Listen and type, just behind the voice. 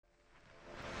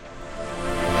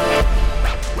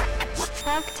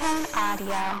Audio.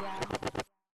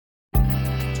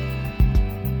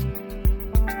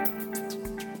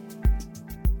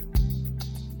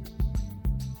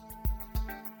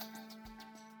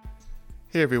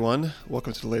 Hey everyone,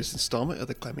 welcome to the latest installment of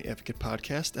the Climbing Advocate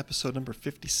Podcast, episode number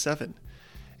 57.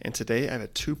 And today I have a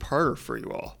two-parter for you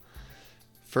all.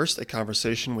 First, a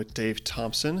conversation with Dave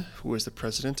Thompson, who is the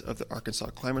president of the Arkansas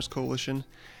Climbers Coalition,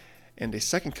 and a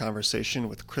second conversation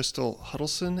with Crystal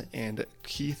Hudelson and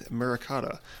Keith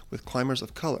Murakata with Climbers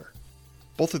of Color.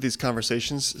 Both of these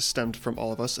conversations stemmed from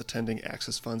all of us attending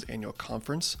Access Fund's annual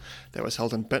conference that was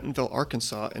held in Bentonville,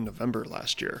 Arkansas in November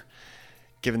last year.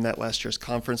 Given that last year's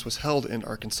conference was held in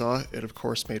Arkansas, it of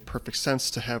course made perfect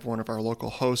sense to have one of our local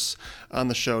hosts on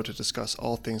the show to discuss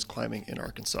all things climbing in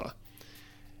Arkansas.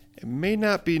 It may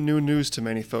not be new news to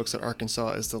many folks that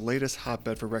Arkansas is the latest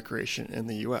hotbed for recreation in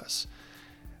the U.S.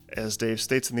 As Dave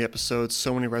states in the episode,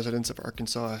 so many residents of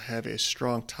Arkansas have a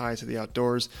strong tie to the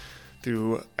outdoors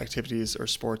through activities or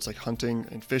sports like hunting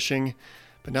and fishing.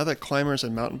 But now that climbers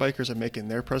and mountain bikers are making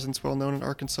their presence well known in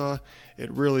Arkansas, it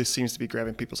really seems to be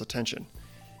grabbing people's attention,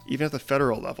 even at the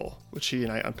federal level, which he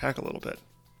and I unpack a little bit.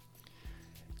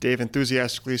 Dave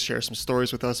enthusiastically shares some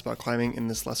stories with us about climbing in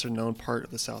this lesser-known part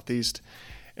of the Southeast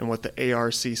and what the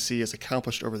ARCC has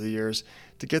accomplished over the years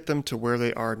to get them to where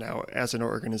they are now as an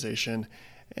organization,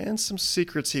 and some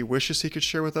secrets he wishes he could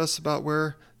share with us about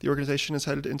where the organization is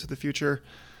headed into the future.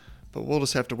 But we'll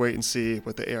just have to wait and see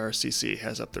what the ARCC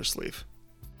has up their sleeve.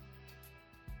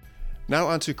 Now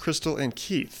on to Crystal and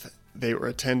Keith. They were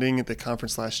attending the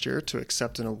conference last year to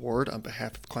accept an award on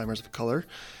behalf of Climbers of Color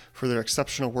for their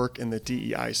exceptional work in the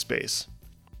DEI space.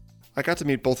 I got to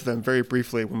meet both of them very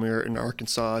briefly when we were in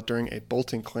Arkansas during a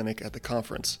bolting clinic at the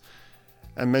conference.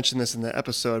 I mentioned this in the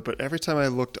episode, but every time I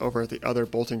looked over at the other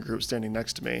bolting group standing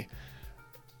next to me,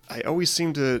 I always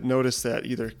seemed to notice that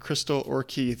either Crystal or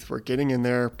Keith were getting in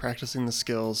there, practicing the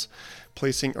skills,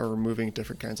 placing or removing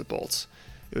different kinds of bolts.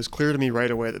 It was clear to me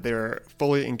right away that they were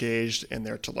fully engaged and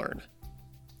there to learn.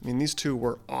 I mean, these two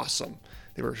were awesome.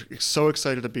 They were so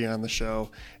excited to be on the show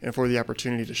and for the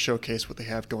opportunity to showcase what they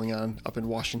have going on up in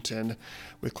Washington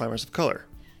with Climbers of Color.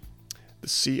 The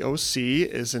COC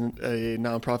is a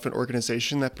nonprofit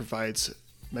organization that provides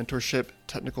mentorship,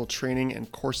 technical training,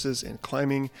 and courses in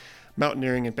climbing,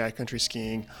 mountaineering, and backcountry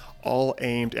skiing, all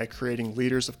aimed at creating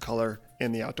leaders of color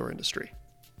in the outdoor industry.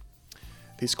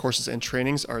 These courses and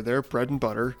trainings are their bread and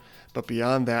butter, but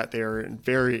beyond that, they are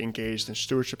very engaged in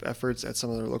stewardship efforts at some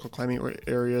of their local climbing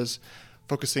areas,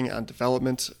 focusing on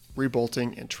development,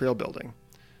 rebolting, and trail building.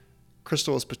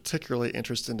 Crystal was particularly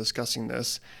interested in discussing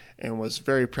this and was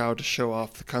very proud to show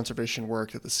off the conservation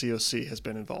work that the COC has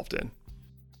been involved in.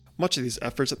 Much of these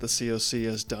efforts that the COC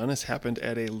has done has happened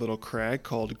at a little crag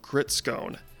called Grit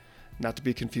Scone. Not to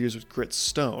be confused with grit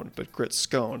stone, but grit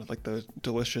scone, like the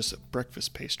delicious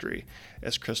breakfast pastry,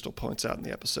 as Crystal points out in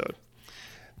the episode.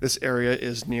 This area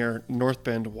is near North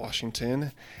Bend,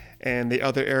 Washington, and the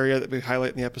other area that we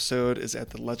highlight in the episode is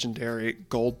at the legendary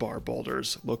Gold Bar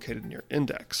boulders located near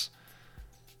Index.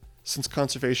 Since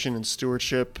conservation and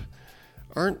stewardship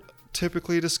aren't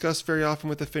typically discussed very often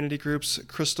with affinity groups,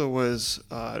 Crystal was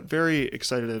very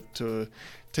excited to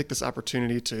take this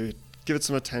opportunity to give it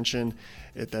some attention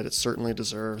that it certainly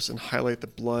deserves and highlight the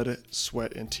blood,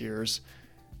 sweat, and tears,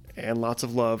 and lots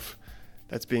of love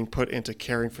that's being put into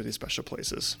caring for these special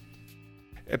places.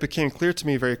 It became clear to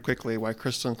me very quickly why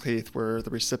Crystal and Keith were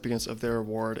the recipients of their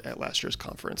award at last year's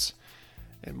conference.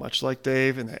 And much like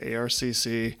Dave and the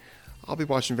ARCC, I'll be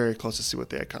watching very close to see what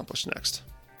they accomplish next.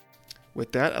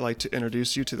 With that, I'd like to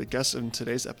introduce you to the guests in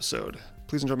today's episode.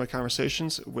 Please enjoy my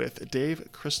conversations with Dave,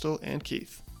 Crystal, and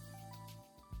Keith.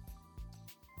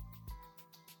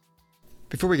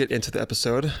 Before we get into the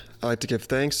episode, I'd like to give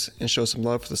thanks and show some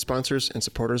love for the sponsors and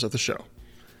supporters of the show: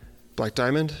 Black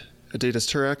Diamond, Adidas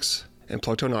Turex, and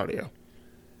Plugtone Audio.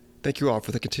 Thank you all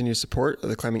for the continued support of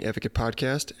the Climbing Advocate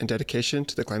Podcast and dedication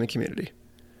to the climbing community.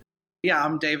 Yeah,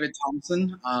 I'm David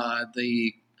Thompson,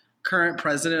 the current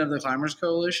president of the Climbers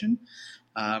Coalition.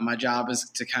 My job is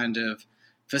to kind of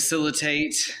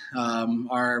facilitate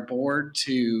our board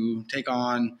to take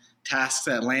on tasks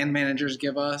that land managers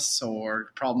give us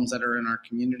or problems that are in our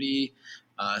community,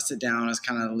 sit down as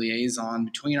kind of the liaison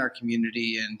between our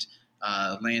community and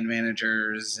land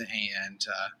managers, and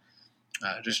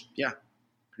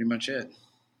pretty much it.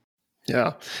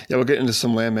 Yeah, we'll get into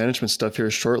some land management stuff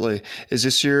here shortly. Is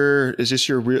this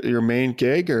your main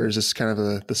gig, or is this kind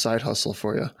of the side hustle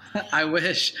for you? I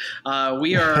wish.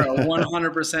 We are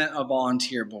 100% a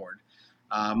volunteer board.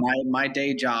 My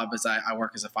day job is I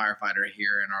work as a firefighter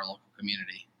here in our local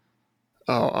community.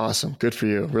 Oh, awesome. Good for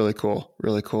you. Really cool.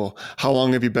 Really cool. How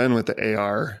long have you been with the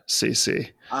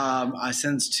ARCC?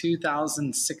 Since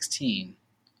 2016.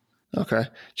 Okay.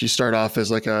 Did you start off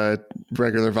as like a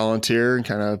regular volunteer and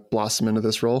kind of blossom into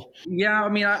this role? Yeah, I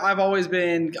mean, I've always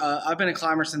been I've been a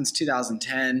climber since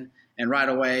 2010, and right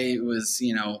away it was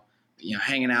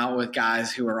hanging out with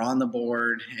guys who were on the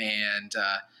board, and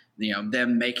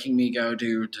them making me go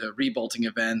to rebolting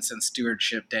events and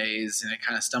stewardship days, and it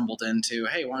kind of stumbled into,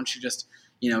 hey, why don't you just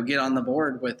get on the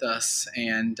board with us,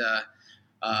 and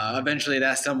eventually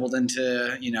that stumbled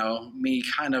into me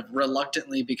kind of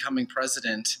reluctantly becoming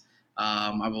president.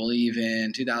 I believe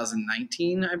in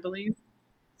 2019, I believe.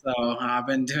 So I've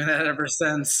been doing that ever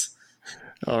since.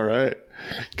 All right.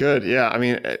 Good. Yeah. I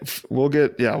mean, we'll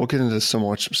get into so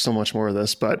much more of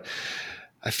this, but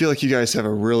I feel like you guys have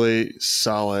a really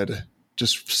solid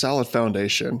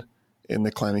foundation in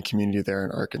the climbing community there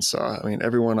in Arkansas. I mean,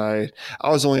 I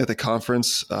was only at the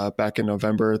conference back in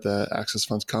November, the Access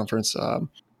Funds conference,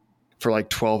 for like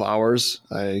 12 hours.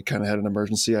 I kind of had an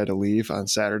emergency. I had to leave on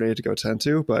Saturday to go tend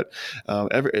to, but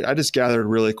I just gathered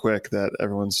really quick that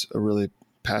everyone's a really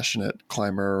passionate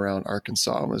climber around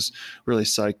Arkansas and was really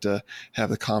psyched to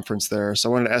have the conference there. So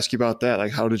I wanted to ask you about that.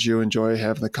 Like, how did you enjoy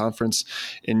having the conference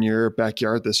in your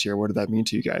backyard this year? What did that mean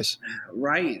to you guys?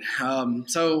 Right.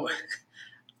 So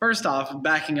first off,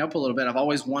 backing up a little bit, I've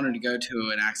always wanted to go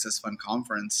to an Access Fund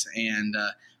conference, and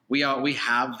we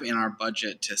have in our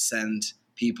budget to send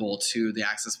people to the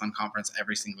Access Fund conference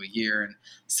every single year. And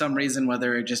some reason,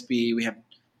 whether it just be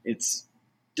it's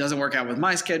doesn't work out with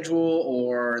my schedule,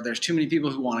 or there's too many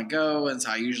people who want to go, and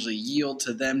so I usually yield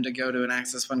to them to go to an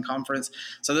Access Fund conference.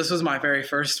 So this was my very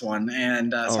first one,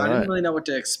 and so I didn't really know what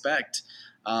to expect.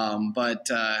 But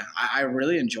I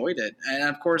really enjoyed it. And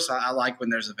of course, I like when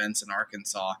there's events in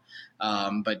Arkansas.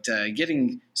 But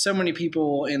getting so many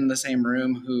people in the same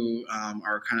room who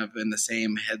are kind of in the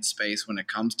same headspace when it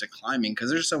comes to climbing, because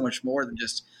there's so much more than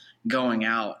just going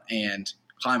out and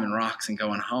climbing rocks and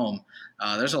going home.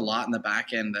 There's a lot in the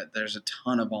back end that there's a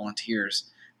ton of volunteers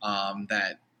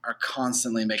that are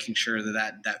constantly making sure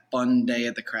that fun day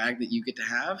at the crag that you get to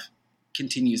have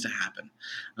continues to happen.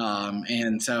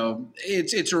 And so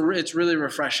it's really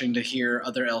refreshing to hear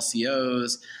other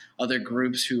LCOs, other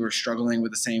groups who are struggling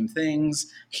with the same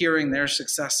things, hearing their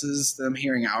successes, them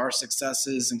hearing our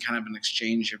successes, and kind of an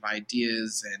exchange of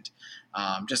ideas, and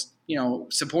just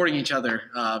supporting each other.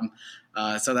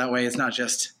 So that way it's not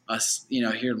just us,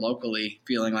 here locally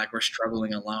feeling like we're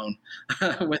struggling alone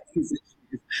with these issues.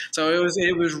 So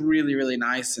it was really, really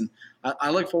nice. And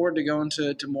I look forward to going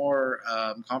to more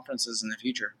conferences in the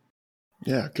future.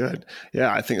 Yeah, good.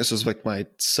 Yeah, I think this was like my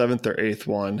seventh or eighth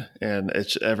one, and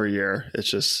it's every year.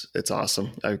 It's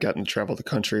awesome. I've gotten to travel the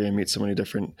country and meet so many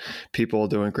different people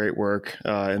doing great work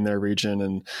in their region,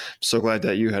 and I'm so glad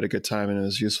that you had a good time and it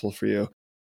was useful for you.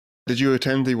 Did you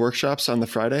attend the workshops on the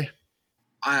Friday?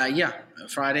 Yeah,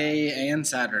 Friday and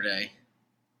Saturday.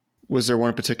 Was there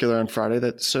one particular on Friday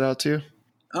that stood out to you?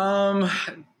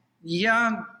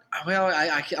 Yeah. Well,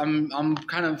 I'm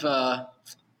kind of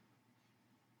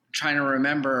trying to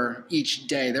remember each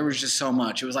day. There was just so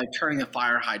much. It was like turning the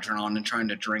fire hydrant on and trying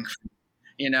to drink,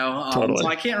 Totally. So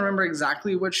I can't remember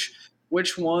exactly which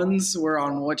ones were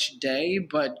on which day,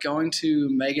 but going to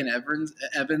Megan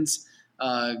Evans'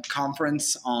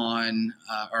 conference on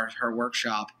or her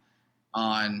workshop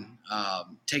on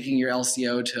taking your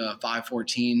LCO to a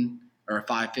 514 or a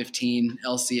 515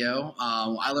 LCO.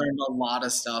 I learned a lot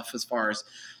of stuff as far as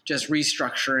just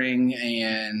restructuring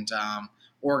and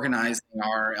organizing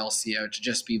our LCO to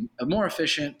just be more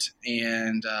efficient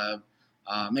and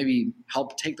maybe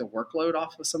help take the workload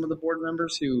off of some of the board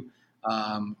members who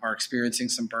are experiencing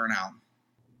some burnout.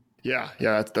 Yeah,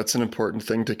 that's an important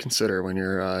thing to consider when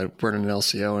you're running an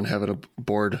LCO and having a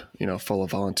board, full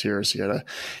of volunteers. You got to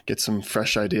get some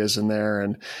fresh ideas in there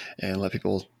and let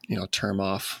people, term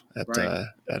off at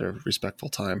a respectful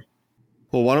time.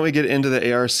 Well, why don't we get into the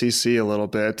ARCC a little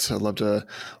bit? I'd love to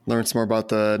learn some more about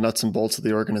the nuts and bolts of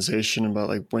the organization, about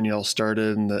like when you all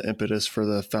started and the impetus for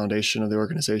the foundation of the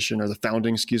organization, or the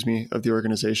founding, of the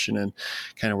organization, and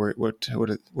kind of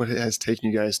what it has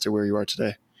taken you guys to where you are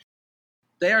today.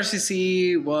 The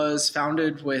ARCC was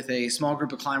founded with a small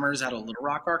group of climbers out of Little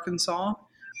Rock, Arkansas.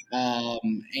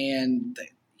 And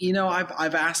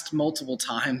I've asked multiple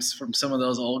times from some of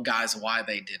those old guys why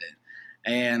they did it.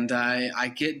 And I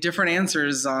get different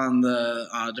answers on the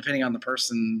depending on the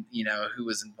person, who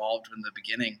was involved in the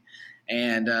beginning.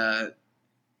 And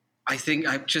I think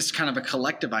I've just kind of a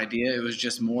collective idea. It was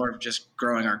just more of just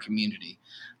growing our community,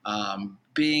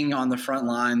 being on the front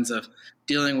lines of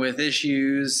dealing with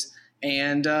issues.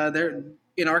 And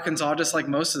in Arkansas, just like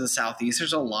most of the Southeast,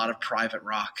 there's a lot of private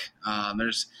rock.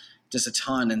 There's just a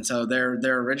ton. And so their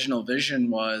original vision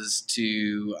was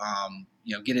to,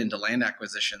 get into land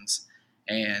acquisitions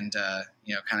and,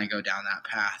 kind of go down that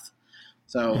path.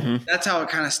 So that's how it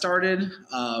kind of started.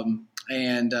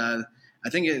 I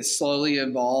think it slowly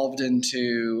evolved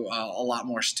into a lot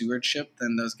more stewardship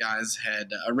than those guys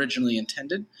had originally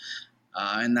intended.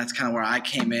 And that's kind of where I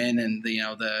came in, and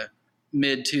the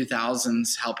mid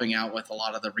 2000s, helping out with a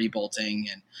lot of the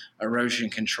rebolting and erosion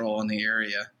control in the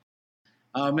area.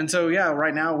 And so,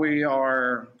 right now we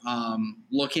are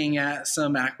looking at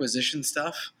some acquisition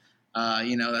stuff.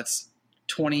 That's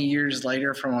 20 years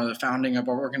later from the founding of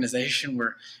our organization.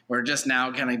 We're just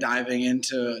now kind of diving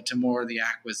into more of the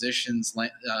acquisitions,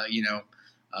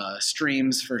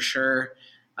 streams for sure.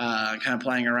 Kind of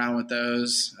playing around with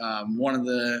those. One of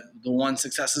the one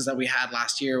successes that we had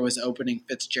last year was opening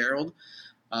Fitzgerald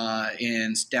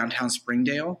in downtown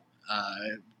Springdale,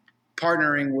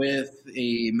 partnering with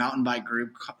a mountain bike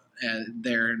group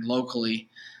there locally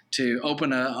to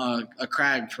open a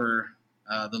crag for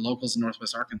the locals in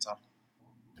Northwest Arkansas.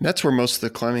 And that's where most of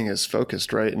the climbing is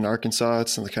focused, right? In Arkansas,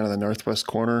 it's in the kind of the northwest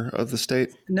corner of the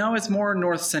state. No, it's more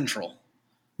north central.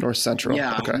 North central.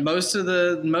 Yeah, okay. Most of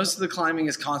the climbing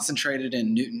is concentrated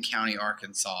in Newton County,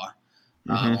 Arkansas.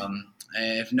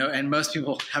 And most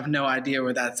people have no idea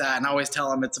where that's at. And I always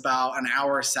tell them it's about an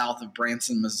hour south of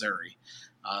Branson, Missouri.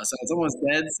 So it's almost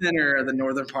dead center of the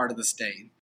northern part of the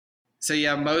state. So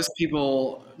most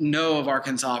people know of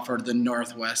Arkansas for the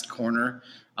northwest corner,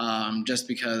 just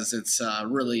because it's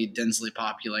really densely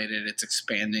populated. It's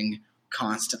expanding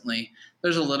constantly.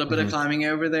 There's a little bit of climbing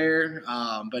over there,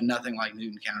 but nothing like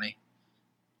Newton County.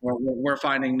 We're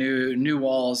finding new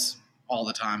walls all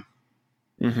the time.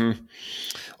 Well,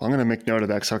 I'm going to make note of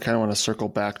that because I kind of want to circle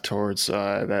back towards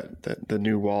the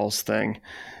new walls thing.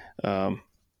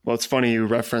 Well, it's funny you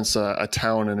reference a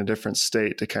town in a different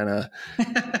state to kind of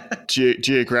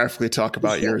geographically talk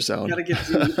about your zone. Got to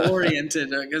get oriented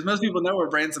because most people know where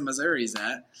Branson, Missouri is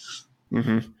at.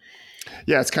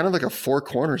 Yeah, it's kind of like a four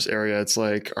corners area. It's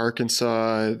like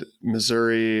Arkansas,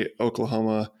 Missouri,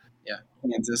 Oklahoma. Yeah,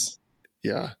 Kansas.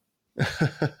 Yeah.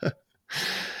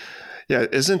 Yeah,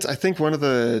 I think one of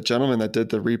the gentlemen that did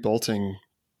the rebolting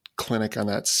clinic on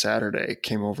that Saturday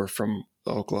came over from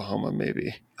Oklahoma,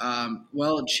 maybe.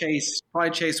 Chase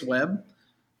Webb.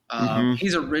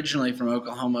 He's originally from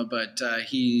Oklahoma, but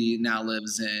he now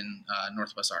lives in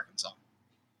Northwest Arkansas.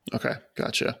 Okay,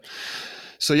 gotcha.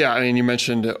 So yeah, I mean, you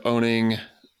mentioned owning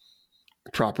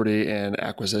property and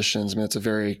acquisitions. I mean, it's a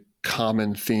very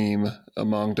common theme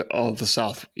among all the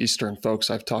Southeastern folks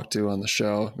I've talked to on the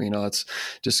show. It's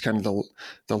just kind of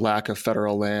the lack of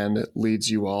federal land that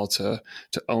leads you all to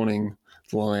owning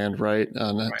the land, right?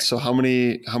 Right. So how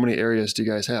many areas do you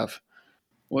guys have?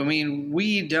 Well, I mean,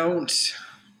 we don't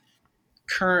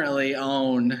currently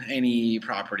own any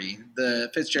property. The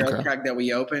Fitzgerald Crag that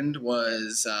we opened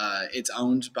was it's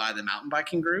owned by the mountain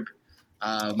biking group.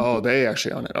 They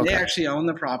actually own it. Okay. They actually own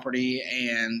the property,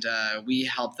 and we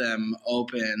helped them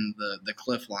open the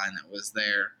cliff line that was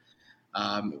there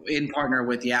in partner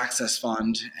with the Access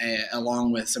Fund,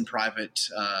 along with some private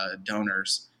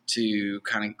donors to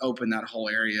kind of open that whole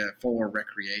area for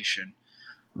recreation.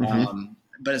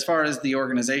 But as far as the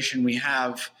organization, we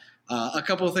have a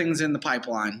couple of things in the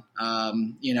pipeline.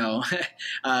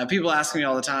 People ask me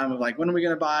all the time of like, when are we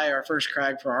going to buy our first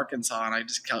crag for Arkansas? And I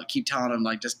just keep telling them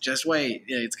like, just wait.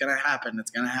 It's going to happen.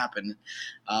 It's going to happen.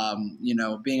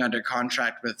 Being under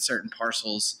contract with certain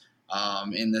parcels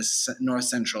in this north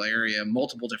central area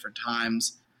multiple different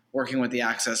times, working with the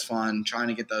Access Fund, trying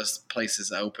to get those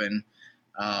places open.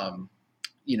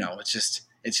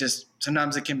 It's just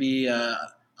sometimes it can be a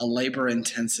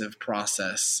labor-intensive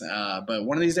process. But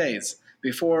one of these days,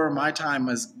 before my time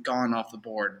has gone off the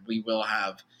board, we will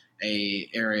have a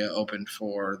area open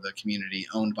for the community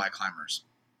owned by climbers.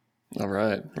 All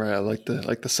right. I like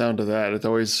the sound of that. It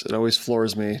always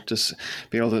floors me just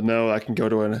being able to know I can go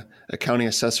to a county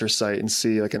assessor site and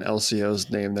see like an LCO's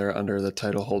name there under the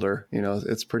title holder.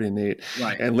 It's pretty neat.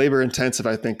 Right. And labor intensive,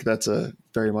 I think that's a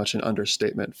very much an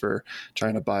understatement for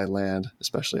trying to buy land,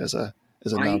 especially as a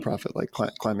nonprofit like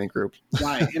climbing group.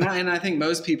 Right. And I think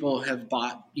most people have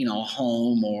bought, a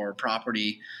home or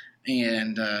property,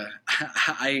 and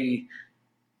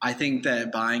I think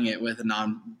that buying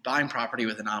property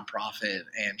with a nonprofit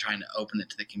and trying to open it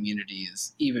to the community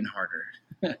is even harder.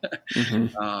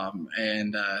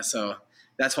 So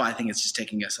that's why I think it's just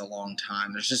taking us a long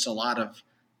time. There's just a lot of,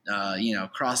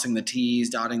 crossing the T's,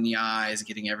 dotting the I's,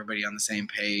 getting everybody on the same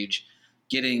page,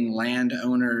 getting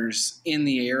landowners in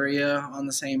the area on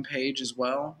the same page as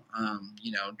well.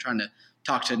 Trying to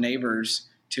talk to neighbors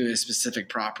to a specific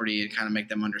property and kind of make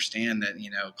them understand that,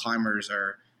 climbers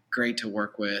are great to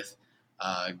work with,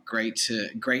 great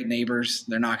neighbors.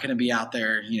 They're not going to be out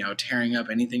there, tearing up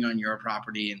anything on your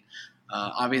property. And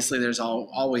obviously there's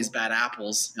always bad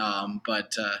apples,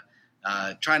 but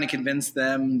trying to convince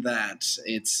them that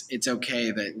it's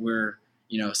okay, that we're,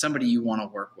 somebody you want to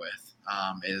work with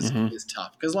is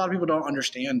tough, because a lot of people don't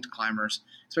understand climbers,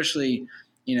 especially,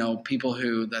 people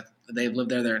that they've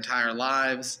lived there their entire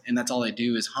lives, and that's all they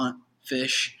do is hunt,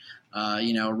 fish,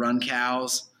 run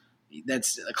cows.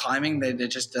 That's climbing. That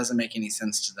just doesn't make any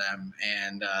sense to them,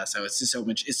 and so it's just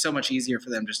so much easier for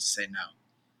them just to say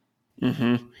no.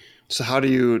 Mm-hmm. So how do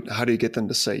you get them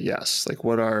to say yes? Like,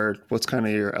 what's kind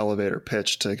of your elevator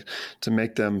pitch to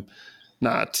make them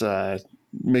not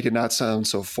make it not sound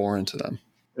so foreign to them?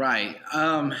 Right.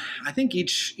 I think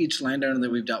each landowner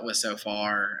that we've dealt with so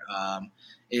far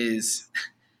is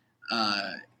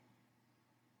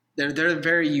they're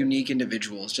very unique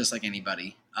individuals, just like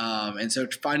anybody. And so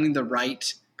finding the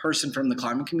right person from the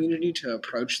climbing community to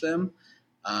approach them,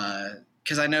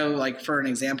 because I know, like, for an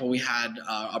example, we had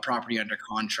a property under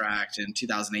contract in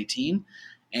 2018,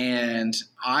 and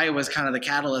I was kind of the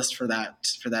catalyst for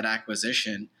that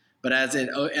acquisition. But as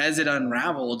it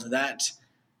unraveled, that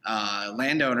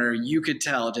landowner, you could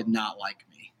tell, did not like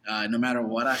me. No matter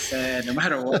what I said, no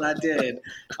matter what I did,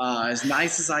 as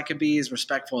nice as I could be, as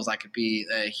respectful as I could be,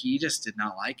 he just did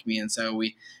not like me. And so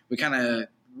we kind of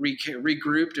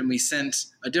regrouped, and we sent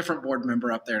a different board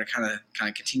member up there to kind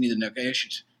of continue the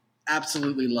negotiations.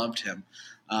 Absolutely loved him.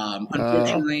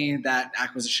 Unfortunately, that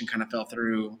acquisition kind of fell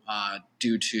through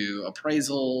due to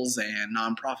appraisals and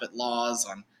nonprofit laws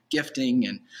on gifting,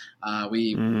 and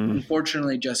we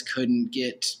unfortunately just couldn't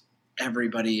get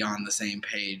everybody on the same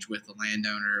page with the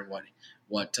landowner,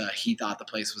 what he thought the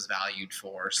place was valued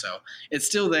for. So it's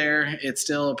still there. It's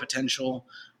still a potential,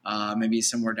 maybe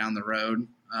somewhere down the road.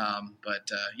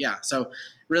 So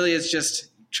really it's just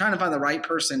trying to find the right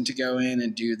person to go in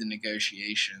and do the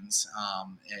negotiations,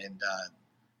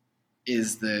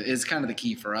 is kind of the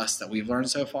key for us that we've learned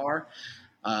so far.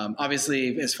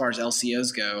 Obviously, as far as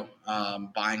LCOs go,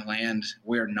 buying land,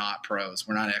 we're not pros.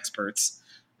 We're not experts.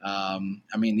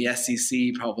 The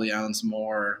SEC probably owns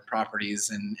more properties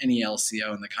than any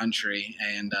LCO in the country,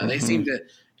 and they seem to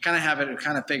kind of have it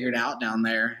kind of figured out down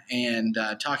there. And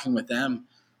talking with them,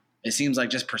 it seems like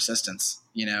just persistence.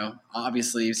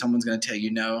 Obviously, if someone's going to tell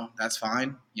you no, that's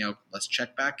fine. Let's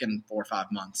check back in 4 or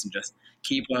 5 months and just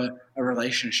keep a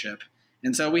relationship.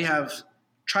 And so we have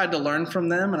tried to learn from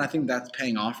them, and I think that's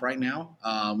paying off right now.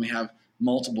 We have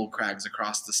multiple crags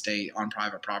across the state on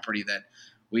private property that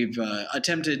we've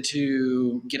attempted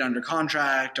to get under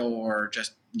contract, or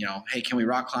just, hey, can we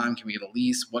rock climb? Can we get a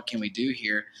lease? What can we do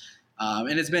here?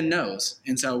 And it's been no's.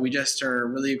 And so we just are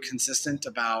really consistent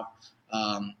about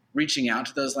reaching out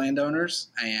to those landowners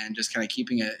and just kind of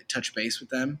keeping a touch base with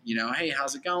them. Hey,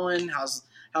 how's it going? How's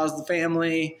the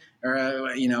family? Or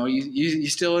you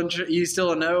still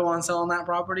a no on selling that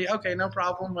property? Okay, no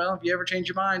problem. Well, if you ever change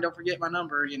your mind, don't forget my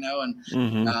number.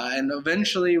 And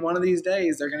eventually one of these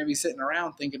days they're going to be sitting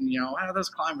around thinking, those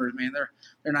climbers, man,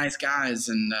 they're nice guys,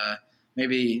 and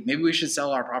maybe we should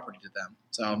sell our property to them.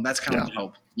 So that's kind of the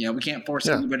hope. We can't force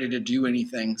anybody to do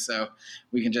anything, so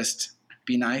we can just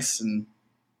be nice and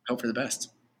hope for the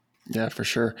best. Yeah, for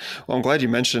sure. Well, I'm glad you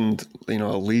mentioned, a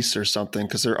lease or something,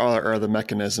 because there are other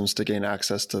mechanisms to gain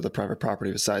access to the private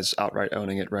property besides outright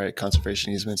owning it, right?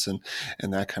 Conservation easements and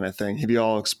that kind of thing. Have you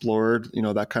all explored,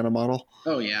 that kind of model?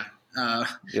 Oh, yeah.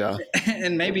 Yeah.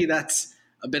 And maybe that's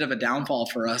a bit of a downfall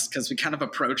for us, because we kind of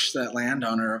approach that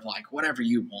landowner of like, whatever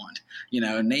you want,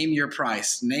 name your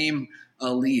price, name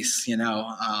a lease,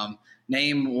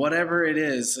 name whatever it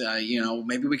is,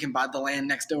 maybe we can buy the land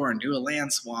next door and do a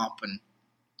land swap. And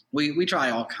we try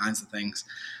all kinds of things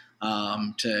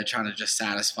to try to just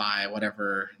satisfy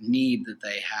whatever need that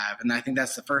they have. And I think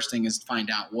that's the first thing, is to find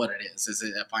out what it is. Is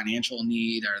it a financial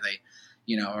need?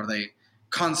 Are they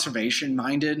conservation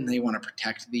minded and they want to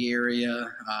protect the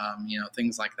area?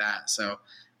 Things like that. So,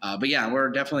 but yeah, we're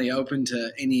definitely open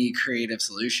to any creative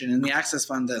solution. And the Access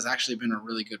Fund has actually been a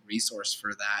really good resource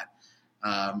for that.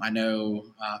 I know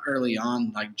early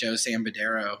on, like Joe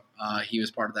Sambadero, he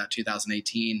was part of that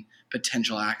 2018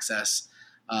 potential access.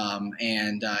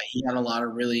 And he had a lot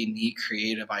of really neat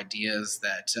creative ideas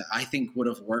that I think would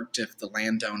have worked if the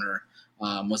landowner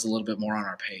was a little bit more on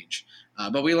our page.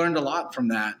 But we learned a lot from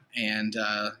that. And,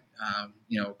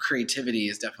 creativity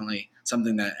is definitely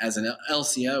something that as an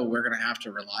LCO, we're going to have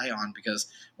to rely on, because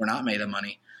we're not made of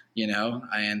money,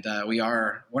 and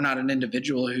we're not an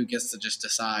individual who gets to just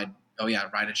decide, oh yeah,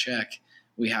 write a check.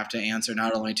 we have to answer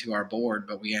not only to our board,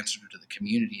 but we answer to the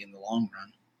community in the long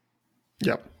run.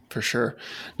 Yep, for sure.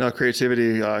 Now,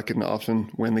 creativity can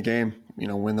often win the game,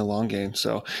 win the long game.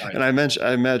 So, Right. And I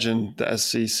imagine the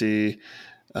SCC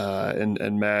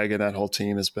and Meg and that whole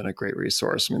team has been a great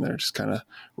resource. I mean, they're just kind of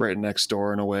right next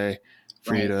door in a way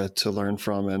for Right. you to learn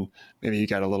from. And maybe you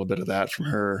got a little bit of that from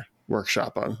her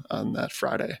workshop on that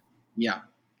Friday. Yeah.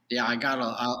 Yeah, I got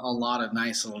a lot of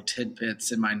nice little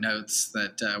tidbits in my notes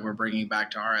that we're bringing back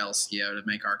to our LCO to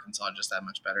make Arkansas just that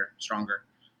much better, stronger.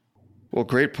 Well,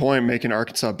 great point, making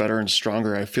Arkansas better and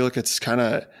stronger. I feel like it's kind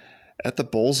of at the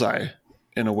bullseye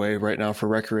in a way right now for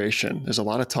recreation. There's a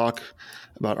lot of talk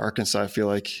about Arkansas, I feel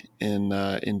like, in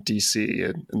DC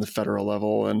and in the federal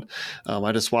level. And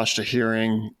I just watched a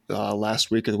hearing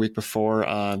last week or the week before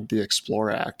on the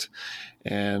Explore Act.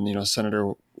 And,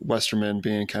 Senator Westerman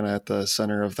being kind of at the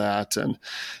center of that. And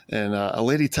a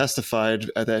lady testified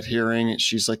at that hearing.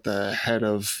 She's like the head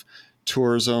of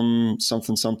tourism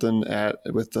something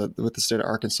with the state of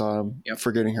Arkansas. I'm Yep.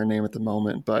 forgetting her name at the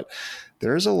moment, but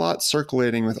there's a lot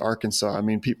circulating with Arkansas. I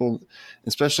mean, people,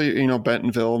 especially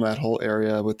Bentonville and that whole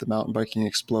area with the mountain biking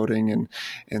exploding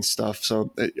and stuff.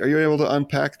 So are you able to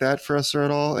unpack that for us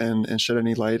at all and shed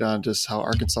any light on just how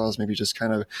Arkansas is maybe just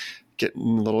kind of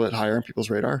getting a little bit higher on people's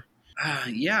radar?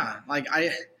 Yeah, like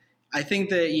I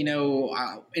think that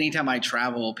anytime I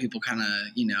travel, people kind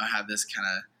of have this kind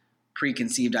of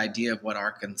preconceived idea of what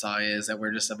Arkansas is, that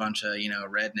we're just a bunch of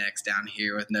rednecks down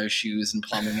here with no shoes and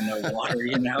plumbing and no water,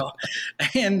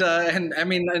 and I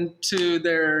mean, and to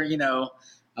their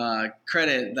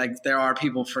credit, like there are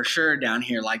people for sure down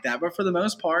here like that, but for the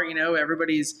most part,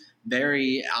 everybody's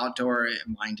very outdoor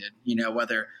minded.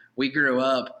 Whether we grew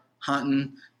up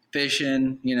hunting,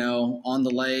 fishing, on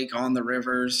the lake, on the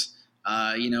rivers,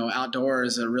 outdoor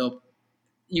is a real.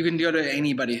 You can go to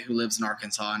anybody who lives in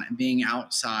Arkansas, and being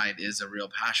outside is a real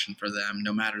passion for them,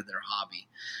 no matter their hobby.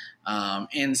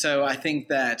 And so I think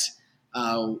that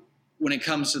when it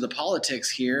comes to the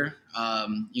politics here,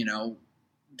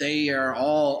 they are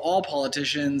all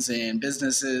politicians and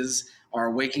businesses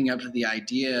are waking up to the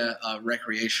idea of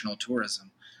recreational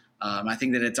tourism. I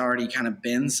think that it's already kind of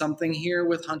been something here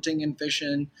with hunting and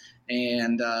fishing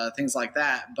and things like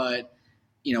that, but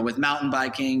with mountain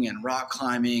biking and rock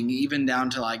climbing, even down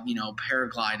to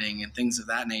paragliding and things of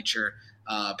that nature,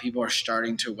 people are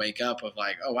starting to wake up of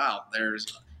like, oh wow, there's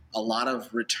a lot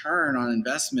of return on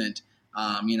investment.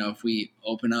 If we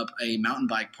open up a mountain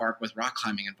bike park with rock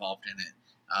climbing involved in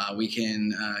it, we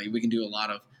can do a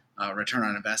lot of return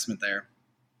on investment there.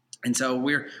 And so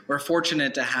we're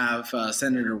fortunate to have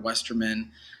Senator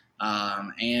Westerman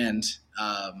and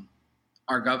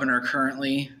our governor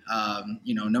currently,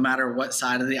 no matter what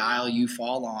side of the aisle you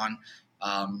fall on,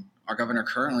 our governor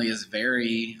currently is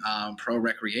very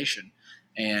pro-recreation.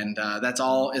 And that's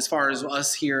all, as far as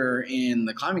us here in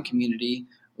the climbing community,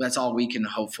 that's all we can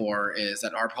hope for, is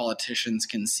that our politicians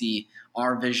can see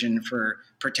our vision for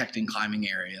protecting climbing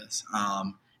areas.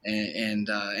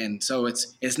 And so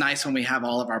it's nice when we have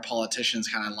all of our politicians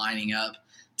kind of lining up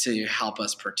to help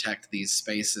us protect these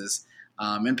spaces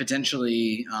and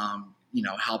potentially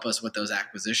help us with those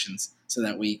acquisitions so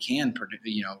that we can,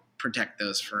 protect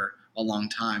those for a long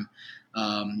time.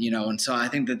 And so I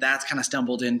think that that's kind of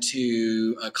stumbled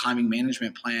into a climbing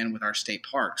management plan with our state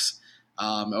parks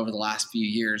over the last few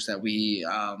years that we,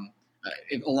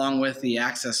 along with the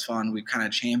Access Fund, we've kind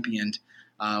of championed,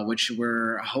 which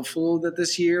we're hopeful that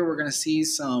this year we're going to see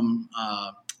some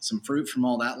fruit from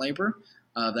all that labor.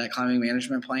 That climbing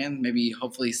management plan, maybe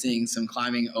hopefully seeing some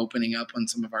climbing opening up on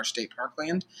some of our state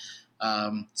parkland.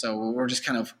 So we're just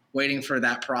kind of waiting for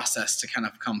that process to kind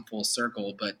of come full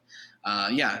circle. But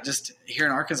just here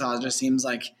in Arkansas, it just seems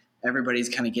like everybody's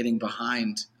kind of getting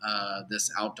behind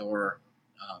this outdoor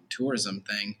tourism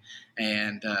thing,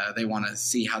 and they want to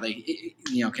see how they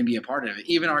can be a part of it.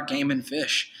 Even our game and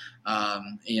fish. I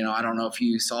don't know if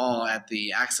you saw at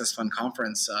the Access Fund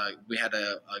conference, we had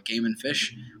a game and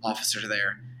fish officer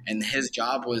there, and his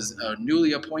job was a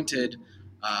newly appointed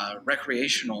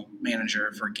recreational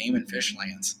manager for game and fish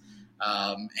lands.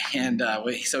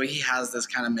 So he has this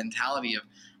kind of mentality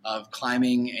of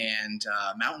climbing and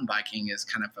mountain biking as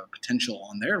kind of a potential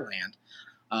on their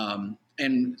land.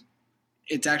 And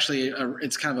it's actually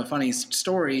it's kind of a funny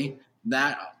story.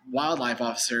 That wildlife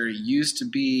officer used to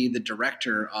be the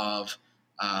director of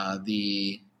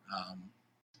a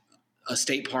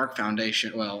state park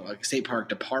foundation, a state park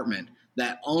department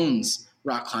that owns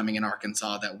rock climbing in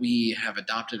Arkansas that we have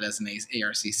adopted as an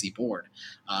ARCC board.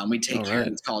 We take care of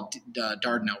it's called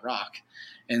Dardanelle Rock.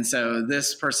 And so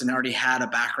this person already had a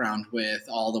background with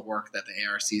all the work that the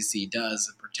ARCC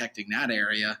does in protecting that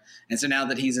area. And so now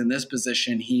that he's in this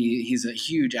position, he's a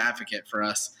huge advocate for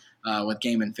us with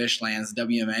game and fish lands,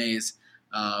 WMAs,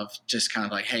 of just kind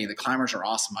of like, hey, the climbers are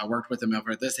awesome. I worked with them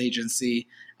over at this agency.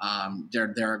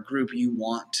 They're a group you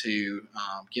want to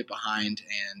get behind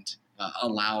and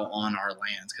allow on our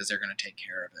lands because they're going to take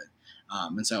care of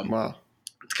it. And so wow.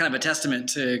 It's kind of a testament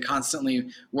to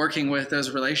constantly working with those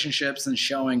relationships and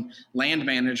showing land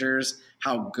managers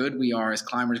how good we are as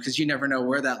climbers, because you never know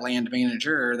where that land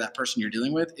manager or that person you're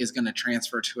dealing with is going to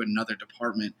transfer to another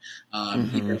department,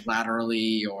 either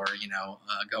laterally or,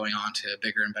 going on to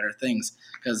bigger and better things,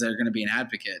 because they're going to be an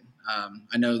advocate.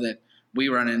 I know that we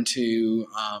run into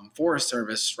Forest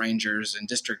Service rangers and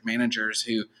district managers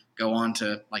who go on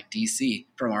to like DC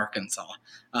from Arkansas.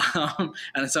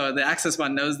 And so the Access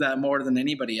Fund knows that more than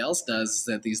anybody else does,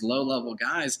 that these low-level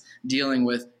guys dealing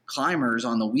with climbers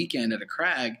on the weekend at a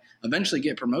crag eventually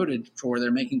get promoted for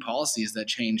they're making policies that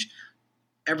change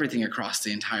everything across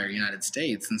the entire United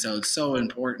States. And so it's so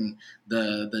important,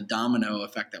 the domino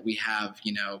effect that we have,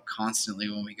 constantly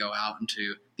when we go out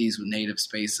into these native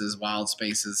spaces, wild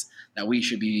spaces, that we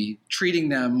should be treating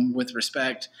them with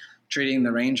respect, treating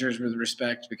the rangers with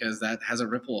respect, because that has a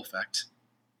ripple effect.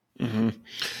 Mm-hmm.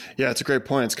 Yeah, it's a great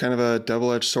point. It's kind of a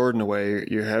double-edged sword in a way.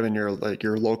 You're having your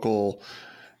local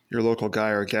guy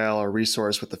or gal or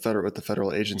resource with the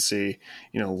federal agency,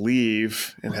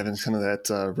 leave and having kind of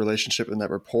that relationship and that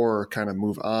rapport kind of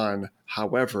move on.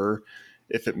 However,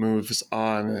 if it moves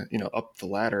on, up the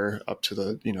ladder, up to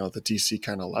the, the DC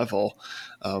kind of level,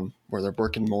 where they're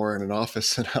working more in an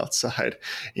office and outside,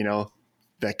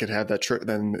 that could have that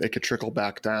then it could trickle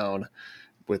back down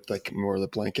with like more of the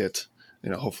blanket,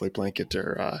 hopefully blanket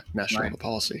or national level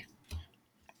policy,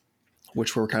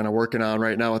 which we're kind of working on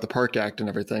right now with the Park Act and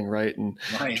everything, right? And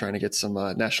trying to get some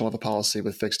national level policy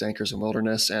with fixed anchors in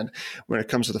wilderness. And when it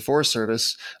comes to the Forest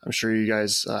Service, I'm sure you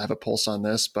guys have a pulse on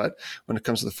this, but when it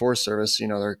comes to the Forest Service,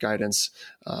 their guidance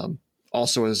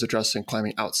also is addressing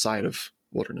climbing outside of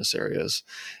wilderness areas.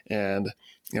 And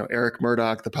Eric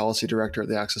Murdoch, the policy director of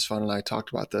the Access Fund, and I talked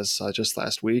about this just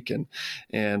last week,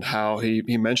 and how he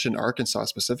mentioned Arkansas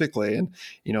specifically, and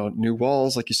new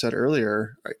walls, like you said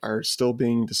earlier, are still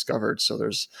being discovered. So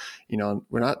there's,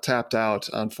 we're not tapped out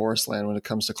on forest land when it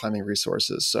comes to climbing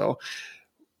resources. So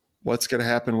what's going to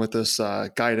happen with this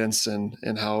guidance and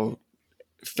how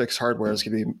fixed hardware is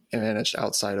going to be managed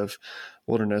outside of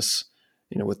wilderness?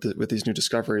 With these new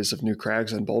discoveries of new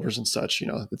crags and boulders and such,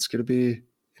 it's going to be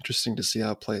interesting to see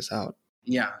how it plays out.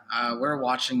 Yeah, we're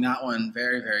watching that one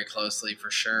very, very closely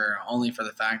for sure, only for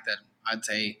the fact that I'd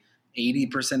say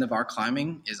 80% of our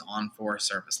climbing is on Forest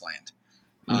Service land.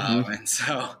 And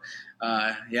so,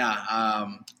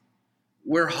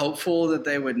 we're hopeful that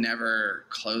they would never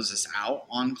close us out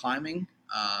on climbing,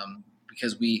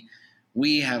 because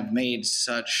we have made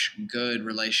such good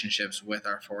relationships with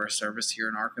our Forest Service here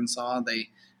in Arkansas. They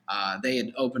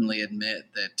had openly admit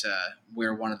that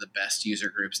we're one of the best user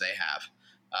groups they have.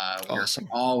 Awesome.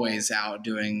 We're always out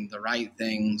doing the right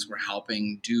things. We're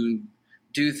helping do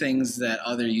things that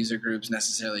other user groups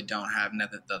necessarily don't have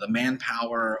the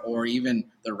manpower or even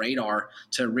the radar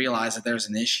to realize that there's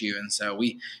an issue. And so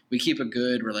we keep a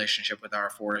good relationship with our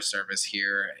Forest Service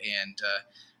here. And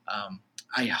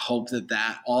I hope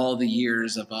that all the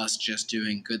years of us just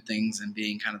doing good things and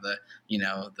being kind of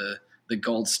the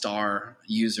gold star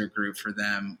user group for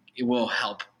them, it will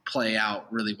help play out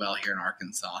really well here in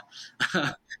Arkansas.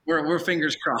 We're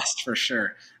fingers crossed for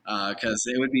sure, because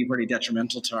it would be pretty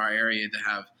detrimental to our area to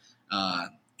have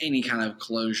any kind of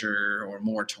closure or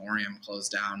moratorium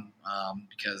closed down,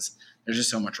 because there's just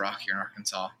so much rock here in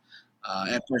Arkansas.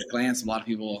 At first glance, a lot of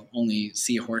people only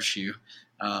see a horseshoe.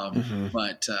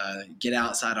 But get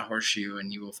outside a horseshoe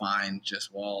and you will find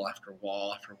just wall after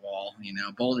wall after wall,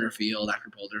 boulder field after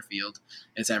boulder field.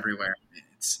 It's everywhere.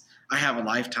 I have a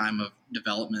lifetime of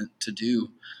development to do.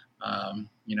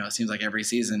 It seems like every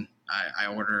season I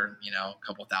order, a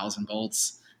couple thousand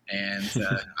bolts and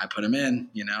I put them in,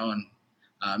 and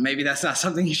maybe that's not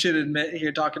something you should admit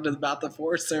here talking about the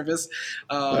Forest Service.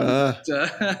 But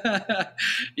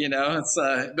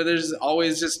there's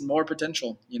always just more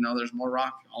potential. There's more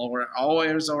rock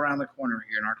always around the corner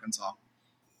here in Arkansas.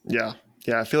 Yeah.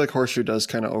 Yeah, I feel like Horseshoe does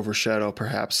kind of overshadow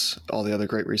perhaps all the other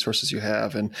great resources you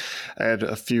have. And I had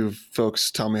a few folks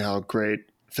tell me how great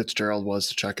Fitzgerald was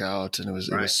to check out, and it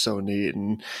was so neat.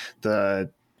 And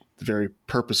the very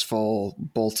purposeful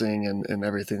bolting and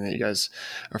everything that you guys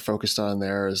are focused on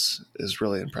there is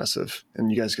really impressive.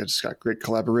 And you guys just got great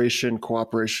collaboration,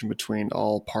 cooperation between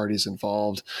all parties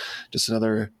involved. Just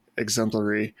another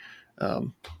exemplary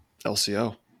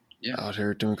LCO out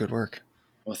here doing good work.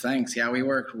 Well, thanks. Yeah, we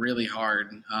work really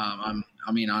hard. On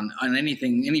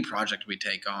anything, any project we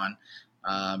take on.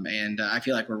 And I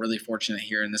feel like we're really fortunate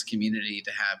here in this community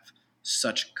to have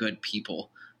such good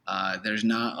people. There's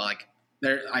not like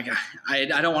there.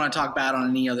 I don't want to talk bad on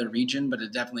any other region, but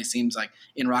it definitely seems like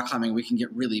in rock climbing we can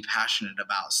get really passionate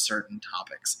about certain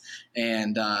topics,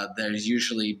 and there's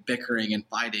usually bickering and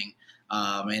fighting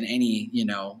in any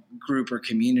group or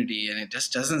community, and it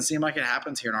just doesn't seem like it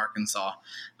happens here in Arkansas.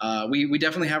 We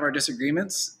definitely have our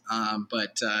disagreements,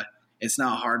 but it's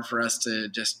not hard for us to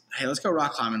just, hey, let's go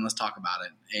rock climbing, let's talk about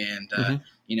it. And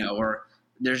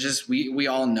we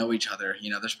all know each other.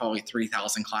 There's probably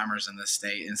 3,000 climbers in this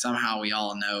state, and somehow we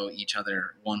all know each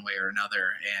other one way or another,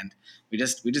 and we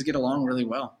just get along really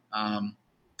well.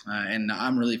 And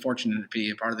I'm really fortunate to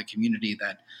be a part of the community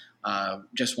that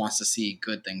just wants to see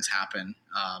good things happen,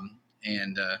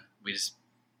 and we just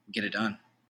get it done.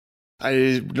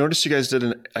 I noticed you guys did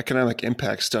an economic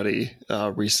impact study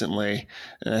recently,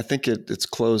 and I think it's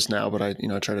closed now. But I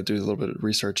try to do a little bit of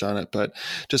research on it. But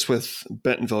just with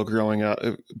Bentonville blowing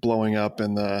up,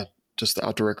 and the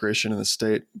outdoor recreation in the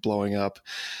state blowing up,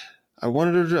 I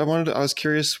was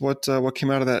curious what came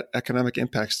out of that economic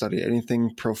impact study.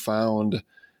 Anything profound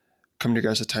come to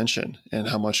your guys' attention, and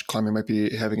how much climbing might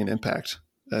be having an impact?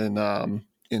 And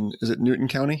is it Newton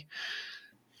County?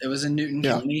 It was in Newton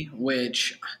County,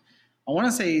 which I want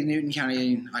to say Newton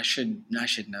County. I should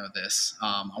know this.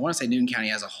 I want to say Newton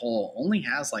County as a whole only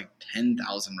has like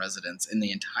 10,000 residents in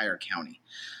the entire county.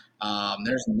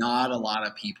 There's not a lot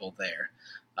of people there.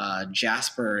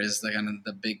 Jasper is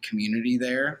the big community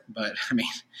there, but I mean,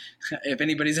 if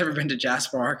anybody's ever been to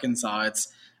Jasper, Arkansas,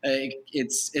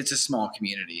 it's a small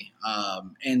community,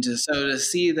 and to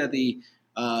see that the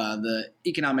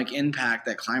economic impact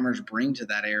that climbers bring to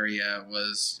that area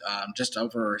was just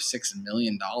over $6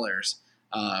 million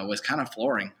was kind of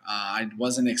flooring. I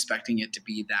wasn't expecting it to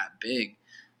be that big.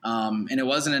 And it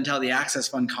wasn't until the Access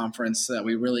Fund conference that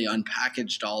we really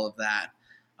unpackaged all of that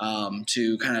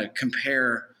to kind of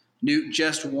compare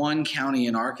just one county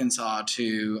in Arkansas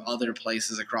to other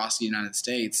places across the United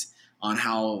States on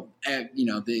how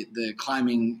the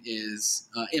climbing is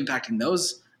impacting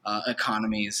those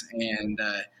economies. And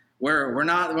we're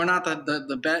not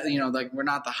the best, we're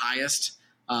not the highest,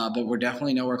 but we're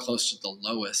definitely nowhere close to the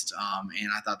lowest. And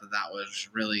I thought that was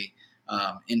really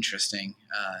interesting.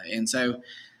 And so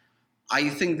I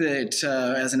think that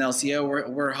as an LCO,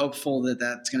 we're hopeful that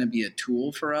that's going to be a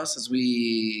tool for us as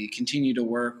we continue to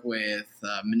work with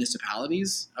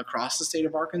municipalities across the state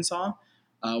of Arkansas.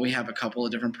 We have a couple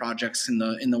of different projects in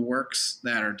the works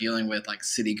that are dealing with like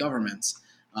city governments.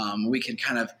 We could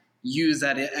kind of use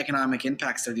that economic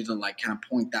impact study to like kind of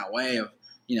point that way of,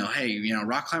 hey,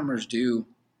 rock climbers do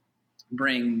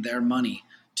bring their money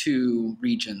to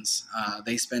regions.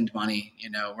 They spend money.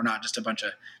 We're not just a bunch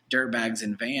of dirt bags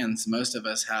in vans. Most of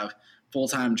us have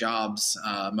full-time jobs.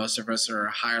 Most of us are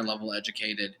higher level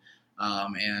educated.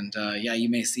 You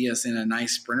may see us in a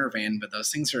nice Sprinter van, but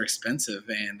those things are expensive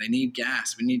and they need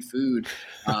gas. We need food.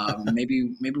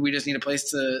 Maybe we just need a place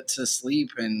to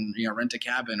sleep and rent a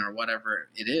cabin or whatever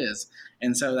it is.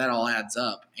 And so that all adds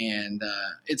up. And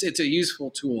it's a useful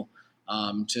tool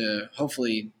to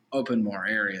hopefully open more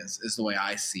areas is the way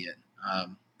I see it.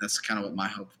 That's kind of what my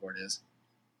hope for it is.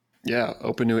 Yeah,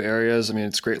 open new areas. I mean,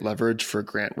 it's great leverage for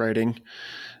grant writing.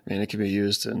 I mean, it can be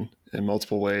used in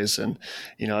multiple ways. And,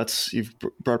 you've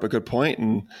brought up a good point.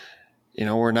 And,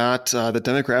 we're not, the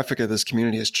demographic of this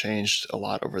community has changed a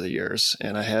lot over the years.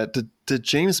 And did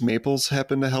James Maples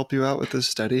happen to help you out with this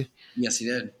study? Yes, he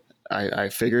did. I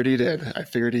figured he did. I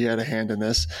figured he had a hand in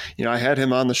this. I had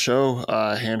him on the show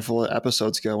a handful of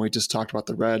episodes ago, and we just talked about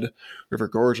the Red River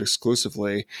Gorge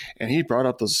exclusively, and he brought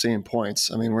up those same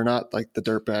points. I mean, we're not like the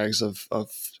dirtbags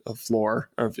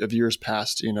of years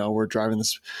past. We're driving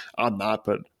this. I'm not,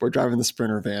 but we're driving the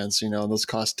Sprinter vans. And those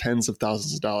cost tens of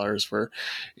thousands of dollars. We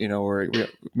have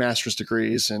master's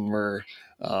degrees, and we're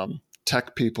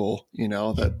tech people,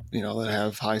 that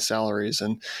have high salaries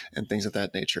and things of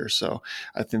that nature. So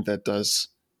I think that does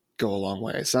go a long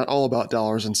way. It's not all about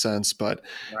dollars and cents, but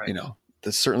right.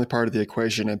 That's certainly part of the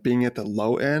equation. And being at the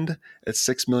low end at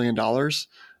 $6 million,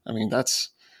 I mean, that's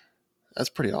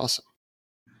pretty awesome.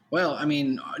 Well, I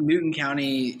mean, Newton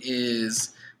County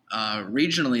is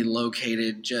regionally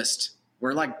located.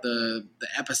 We're like the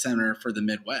epicenter for the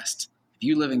Midwest. if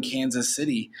you live in Kansas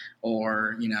City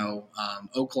or,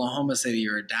 Oklahoma City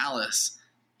or Dallas,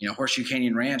 Horseshoe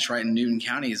Canyon Ranch right in Newton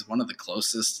County is one of the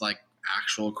closest like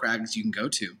actual crags you can go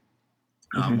to.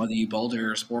 Whether you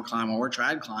boulder or sport climb or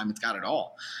trad climb, it's got it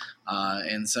all.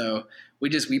 And so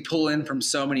we pull in from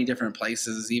so many different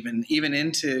places, even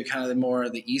into kind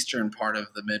of the eastern part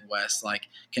of the Midwest, like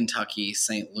Kentucky,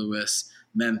 St. Louis,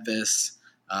 Memphis,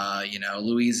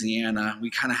 Louisiana. We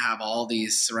kind of have all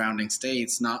these surrounding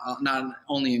states, not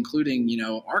only including,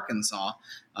 Arkansas,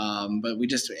 but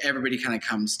everybody kind of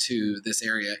comes to this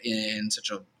area in such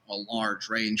a large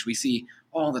range. We see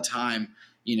all the time,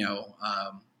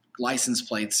 license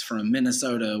plates from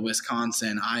Minnesota,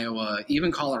 Wisconsin, Iowa,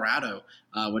 even Colorado,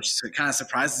 which kind of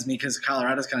surprises me because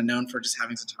Colorado is kind of known for just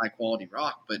having such high quality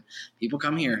rock. But people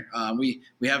come here. We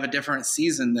have a different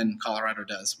season than Colorado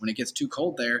does. When it gets too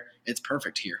cold there, it's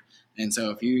perfect here. And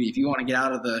so if you want to get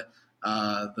out of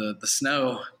the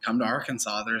snow, come to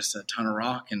Arkansas. There's a ton of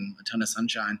rock and a ton of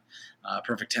sunshine.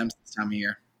 Perfect temps this time of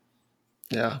year.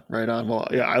 Yeah, right on. Well,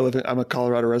 yeah, I'm a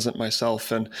Colorado resident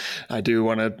myself, and I do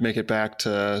want to make it back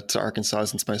to Arkansas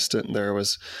since my stint there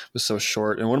was so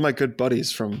short. And one of my good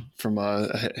buddies from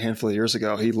a handful of years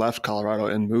ago, he left Colorado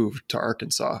and moved to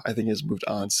Arkansas. I think he's moved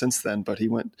on since then, but he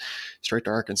went straight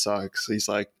to Arkansas because he's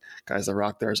like, guys, the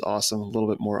rock there is awesome. A little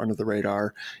bit more under the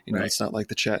radar. Right. It's not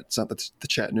like it's not the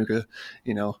Chattanooga.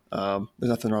 There's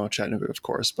nothing wrong with Chattanooga, of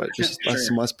course, but just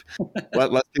sure. less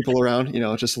people around.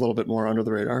 Just a little bit more under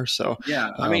the radar. So yeah,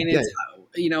 I mean, it's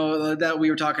that we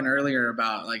were talking earlier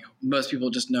about like most people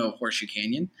just know Horseshoe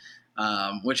Canyon,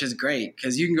 which is great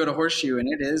because you can go to Horseshoe and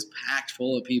it is packed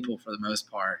full of people for the most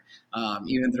part,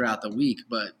 even throughout the week.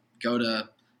 But go to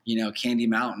Candy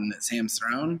Mountain at Sam's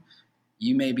Throne.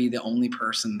 You may be the only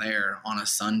person there on a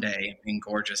Sunday in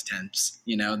gorgeous temps.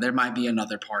 There might be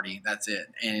another party. That's it.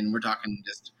 And we're talking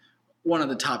just one of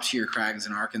the top tier crags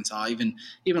in Arkansas, even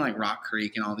like Rock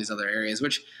Creek and all these other areas,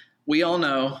 which we all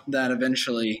know that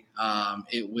eventually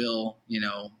it will,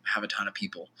 have a ton of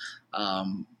people.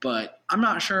 But I'm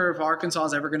not sure if Arkansas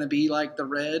is ever going to be like the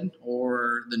Red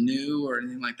or the New or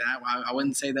anything like that. I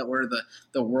wouldn't say that we're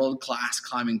the world-class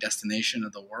climbing destination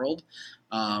of the world.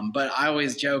 But I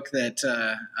always joke that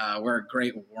we're a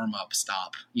great warm-up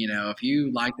stop. If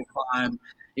you like to climb,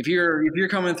 if you're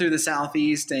coming through the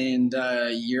Southeast and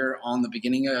you're on the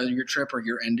beginning of your trip or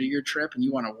your end of your trip and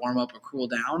you want to warm up or cool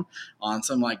down on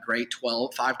some like great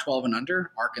 512 and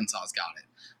under, Arkansas's got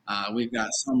it. We've got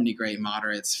so many great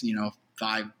moderates,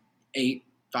 5'8", 5'10",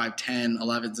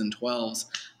 11s and 12s.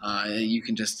 You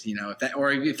can just,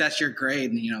 if that's your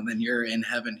grade, then you're in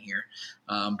heaven here.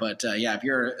 But if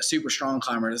you're a super strong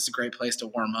climber, this is a great place to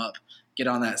warm up, get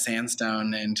on that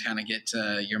sandstone and kind of get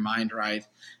your mind right.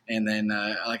 And then,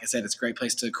 like I said, it's a great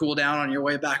place to cool down on your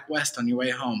way back west on your way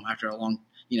home after a long,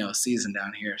 season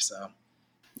down here. So.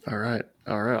 All right.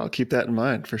 I'll keep that in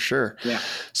mind for sure. Yeah.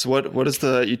 So what is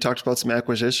you talked about some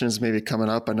acquisitions maybe coming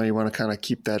up. I know you want to kind of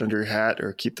keep that under your hat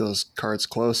or keep those cards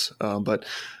close. But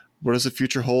what does the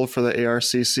future hold for the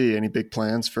ARCC? Any big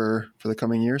plans for the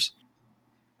coming years?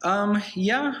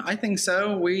 Yeah, I think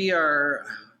so. We are,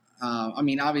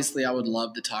 obviously I would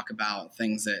love to talk about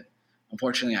things that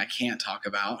unfortunately I can't talk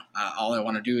about. All I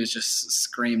want to do is just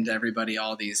scream to everybody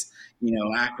all these,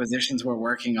 acquisitions we're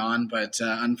working on. But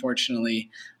unfortunately,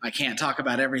 I can't talk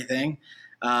about everything.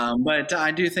 But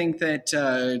I do think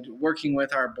that working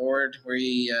with our board,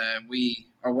 we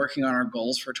are working on our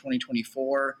goals for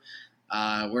 2024.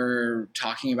 We're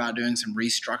talking about doing some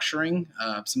restructuring,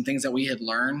 some things that we had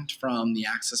learned from the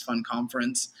Access Fund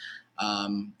Conference.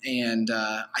 And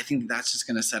I think that's just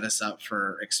going to set us up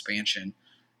for expansion.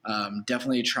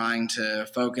 Definitely trying to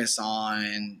focus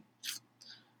on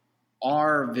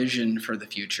our vision for the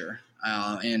future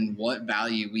and what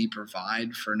value we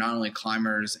provide for not only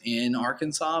climbers in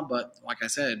Arkansas, but like I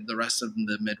said, the rest of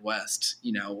the Midwest.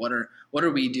 What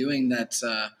are we doing that's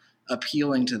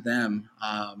appealing to them?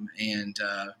 And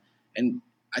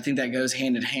I think that goes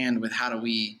hand in hand with how do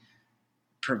we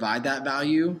provide that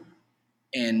value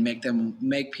and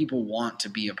make people want to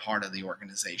be a part of the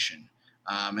organization.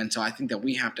 And so I think that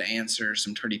we have to answer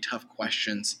some pretty tough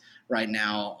questions right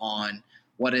now on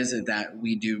what is it that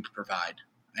we do provide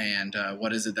and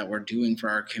what is it that we're doing for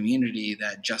our community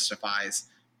that justifies,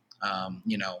 a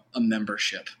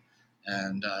membership.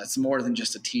 And it's more than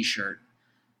just a T-shirt.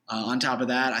 On top of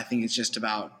that, I think it's just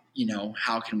about,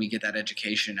 how can we get that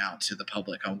education out to the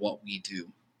public on what we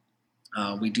do.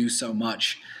 We do so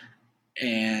much.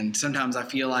 And sometimes I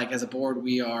feel like as a board,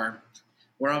 we're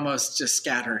almost just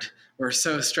scattered. We're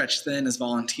so stretched thin as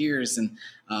volunteers. And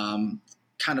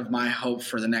kind of my hope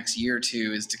for the next year or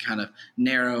two is to kind of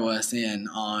narrow us in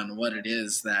on what it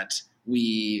is that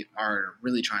we are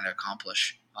really trying to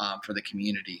accomplish for the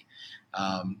community.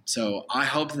 So I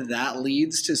hope that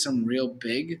leads to some real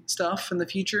big stuff in the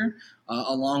future,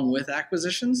 along with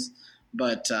acquisitions,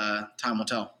 but time will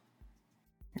tell.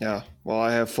 Yeah, well,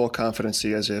 I have full confidence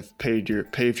you guys have paved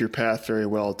your path very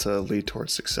well to lead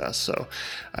towards success. So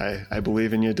I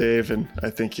believe in you, Dave, and I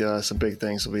think some big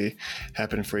things will be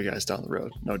happening for you guys down the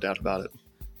road. No doubt about it.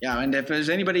 Yeah, and if there's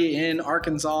anybody in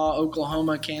Arkansas,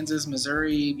 Oklahoma, Kansas,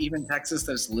 Missouri, even Texas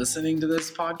that's listening to this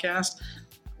podcast,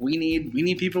 we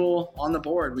need people on the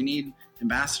board. We need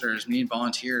ambassadors. We need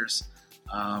volunteers.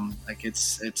 I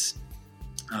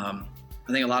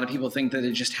think a lot of people think that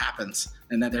it just happens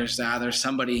and that there's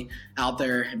somebody out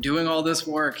there doing all this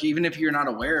work, even if you're not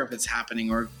aware if it's happening,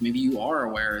 or maybe you are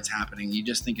aware it's happening. You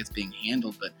just think it's being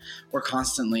handled, but we're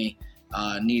constantly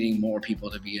needing more people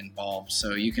to be involved.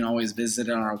 So you can always visit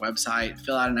on our website,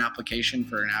 fill out an application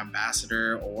for an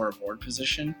ambassador or a board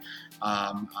position,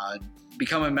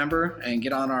 become a member and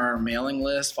get on our mailing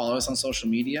list, follow us on social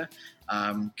media,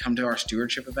 come to our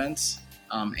stewardship events.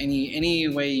 Any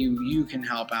way you can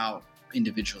help out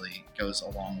individually goes a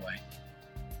long way.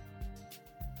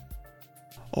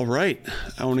 All right.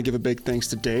 I want to give a big thanks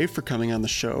to Dave for coming on the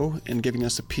show and giving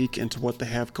us a peek into what they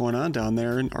have going on down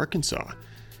there in Arkansas.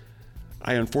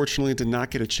 I unfortunately did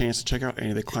not get a chance to check out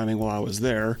any of the climbing while I was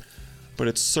there, but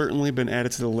it's certainly been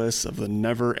added to the list of the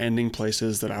never-ending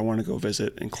places that I want to go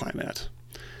visit and climb at.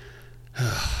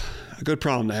 A good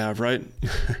problem to have, right?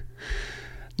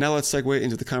 Now let's segue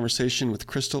into the conversation with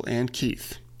Crystal and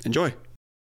Keith. Enjoy.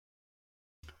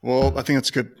 Well, I think that's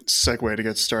a good segue to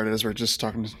get started as we're just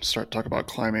talk about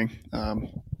climbing.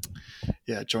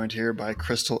 Joined here by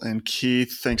Crystal and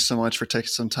Keith. Thanks so much for taking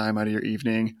some time out of your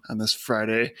evening on this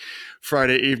Friday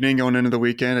evening going into the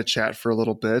weekend to chat for a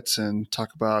little bit and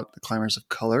talk about the Climbers of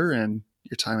Color and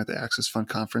your time at the Access Fund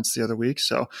Conference the other week.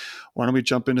 So why don't we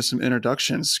jump into some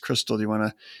introductions? Crystal, do you want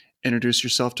to introduce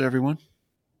yourself to everyone?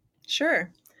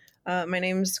 Sure. My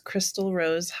name's Crystal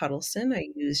Rose Hudelson. I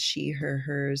use she, her,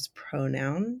 hers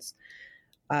pronouns.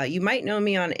 You might know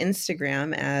me on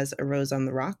Instagram as A Rose on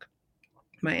the Rock.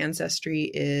 My ancestry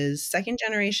is second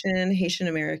generation Haitian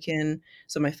American,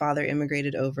 so my father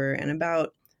immigrated over, and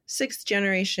about sixth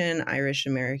generation Irish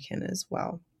American as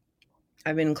well.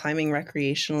 I've been climbing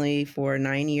recreationally for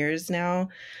 9 years now.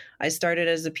 I started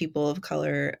as a People of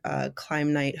Color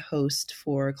Climb Night host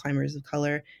for Climbers of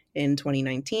Color in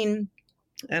 2019.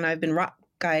 And I've been rock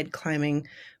guide climbing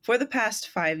for the past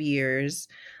 5 years.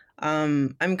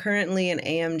 I'm currently an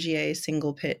AMGA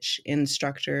single pitch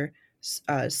instructor,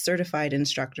 certified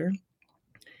instructor,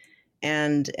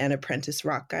 and an apprentice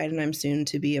rock guide, and I'm soon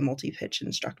to be a multi-pitch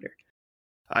instructor.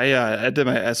 I did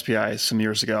my SPI some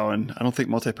years ago, and I don't think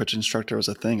multi-pitch instructor was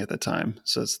a thing at the time.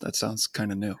 So that sounds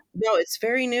kind of new. No, it's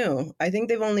very new. I think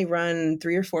they've only run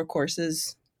 3 or 4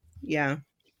 courses. Yeah.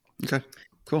 Okay,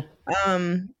 cool.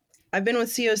 I've been with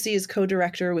COC as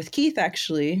co-director with Keith,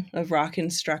 actually, of rock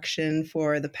instruction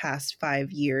for the past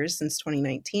 5 years, since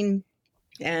 2019.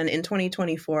 And in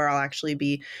 2024, I'll actually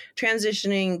be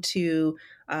transitioning to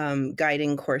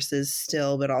guiding courses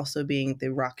still, but also being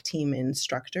the rock team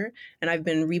instructor. And I've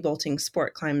been rebolting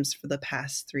sport climbs for the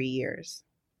past 3 years.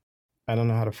 I don't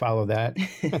know how to follow that.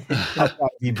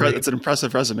 It's an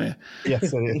impressive resume.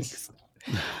 Yes, it is.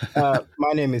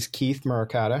 My name is Keith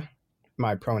Murakata.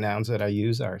 My pronouns that I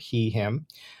use are he, him.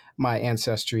 My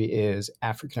ancestry is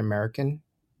African American,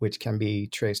 which can be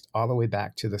traced all the way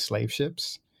back to the slave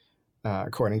ships,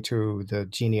 according to the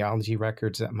genealogy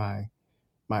records that my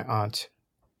aunt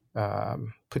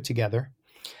put together,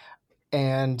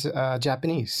 and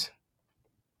Japanese.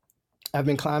 I've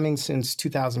been climbing since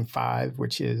 2005,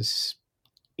 which is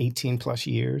 18 plus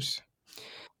years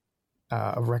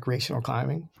of recreational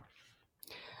climbing.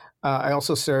 I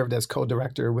also served as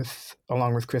co-director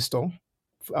along with Crystal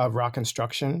of rock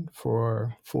instruction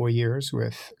for 4 years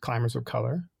with Climbers of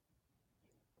Color.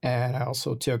 And I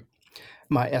also took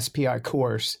my SPI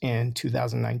course in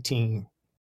 2019.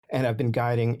 And I've been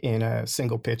guiding in a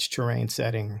single pitch terrain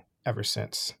setting ever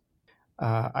since.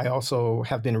 I also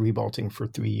have been rebolting for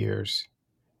 3 years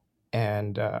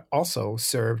and also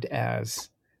served as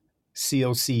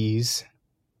COC's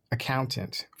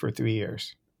accountant for 3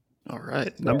 years. All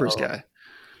right. Numbers guy.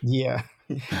 Yeah.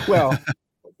 Well,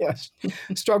 yes,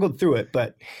 struggled through it,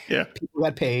 but yeah, people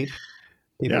got paid.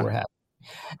 People were happy.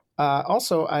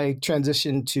 Also, I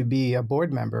transitioned to be a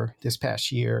board member this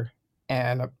past year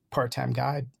and a part-time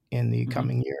guide in the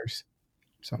coming years.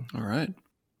 So, all right.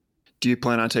 Do you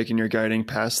plan on taking your guiding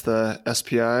past the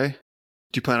SPI?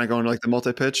 Do you plan on going to like the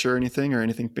multi-pitch or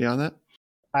anything beyond that?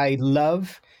 I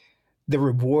love the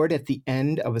reward at the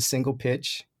end of a single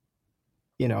pitch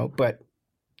but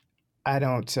I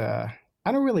don't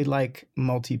really like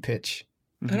multi-pitch.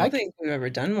 I don't think we've ever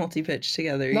done multi-pitch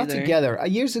together Not either. together.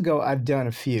 Years ago, I've done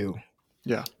a few.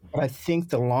 Yeah. But I think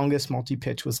the longest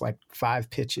multi-pitch was like 5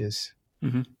 pitches.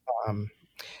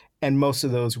 And most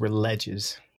of those were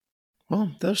ledges. Well,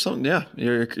 there's something. Yeah,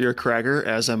 you're a cragger,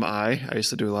 as am I. I used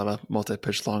to do a lot of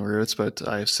multi-pitch long routes, but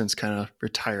I've since kind of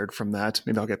retired from that.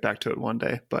 Maybe I'll get back to it one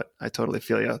day. But I totally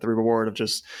feel the reward of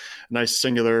just a nice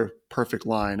singular perfect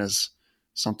line is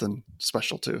something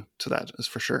special to that, is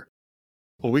for sure.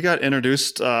 Well, we got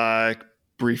introduced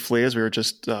briefly, as we were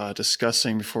just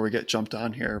discussing before we get jumped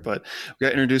on here, but we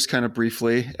got introduced kind of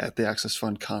briefly at the Access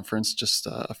Fund conference just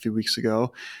a few weeks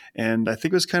ago. And I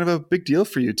think it was kind of a big deal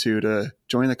for you two to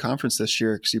join the conference this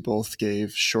year because you both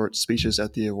gave short speeches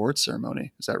at the awards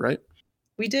ceremony. Is that right?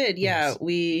 We did. Yeah. Yes.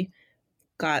 We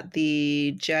got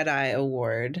the Jedi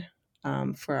Award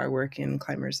for our work in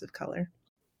Climbers of Color.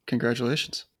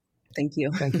 Congratulations. Thank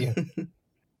you. Thank you.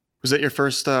 Was that your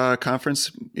first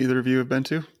conference either of you have been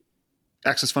to?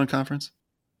 Access Fund conference?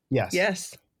 Yes.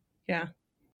 Yes. Yeah.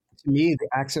 To me, the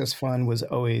Access Fund was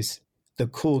always the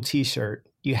cool T-shirt.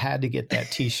 You had to get that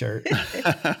T-shirt.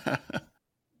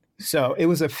 So it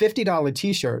was a $50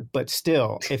 T-shirt, but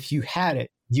still, if you had it,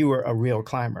 you were a real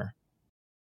climber.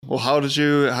 Well, how'd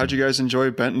you guys enjoy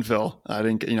Bentonville? I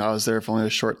didn't, I was there for only a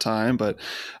short time, but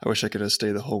I wish I could have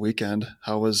stayed the whole weekend.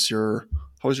 How was your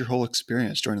whole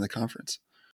experience joining the conference?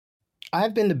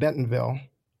 I've been to Bentonville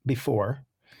before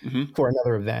for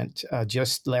another event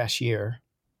just last year.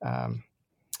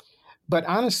 But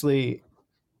honestly,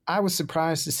 I was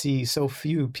surprised to see so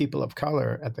few people of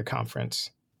color at the conference.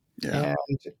 Yeah.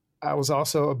 And I was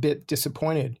also a bit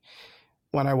disappointed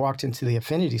when I walked into the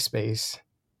affinity space.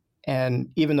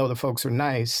 And even though the folks were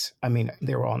nice, I mean,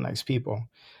 they were all nice people,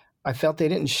 I felt they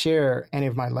didn't share any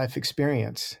of my life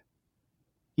experience,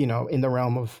 in the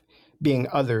realm of being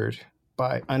othered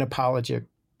by unapologetic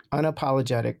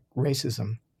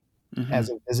racism as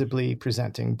a visibly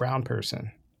presenting brown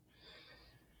person.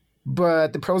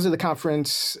 But the pros of the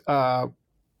conference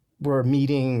were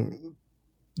meeting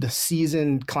the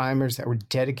seasoned climbers that were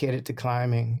dedicated to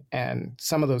climbing, and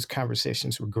some of those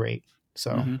conversations were great.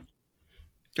 So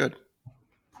good.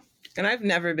 And I've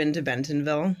never been to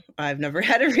Bentonville. I've never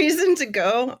had a reason to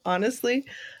go, honestly.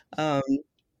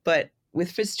 But with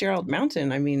Fitzgerald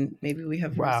Mountain, I mean, maybe we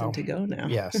have a reason to go now.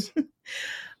 Yes.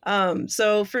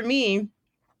 So for me,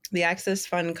 the Access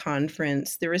Fund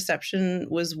conference, the reception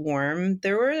was warm.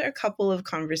 There were a couple of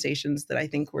conversations that I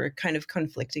think were kind of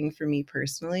conflicting for me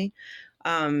personally.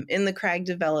 In the crag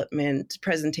development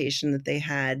presentation that they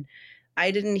had,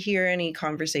 I didn't hear any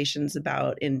conversations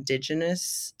about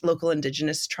local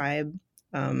indigenous tribe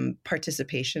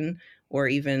participation, or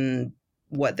even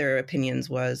what their opinions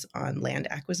was on land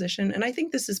acquisition. And I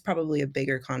think this is probably a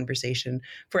bigger conversation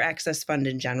for Access Fund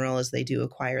in general, as they do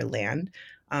acquire land.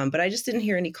 But I just didn't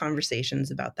hear any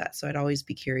conversations about that. So I'd always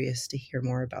be curious to hear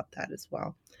more about that as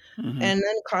well. And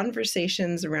then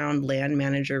conversations around land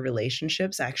manager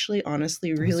relationships actually,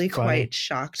 honestly, really quite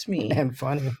shocked me. And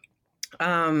funny.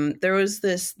 There was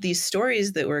these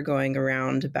stories that were going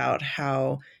around about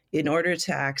how in order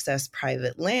to access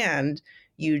private land,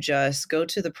 you just go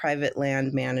to the private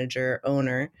land manager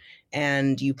owner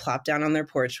and you plop down on their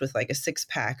porch with like a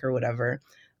 6-pack or whatever,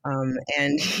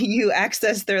 and you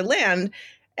access their land.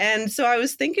 And so I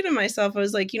was thinking to myself, I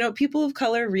was like, people of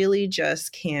color really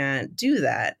just can't do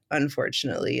that.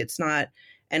 Unfortunately, it's not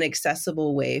an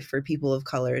accessible way for people of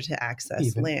color to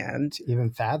access land. To even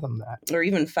fathom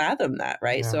that.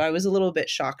 Right? Yeah. So I was a little bit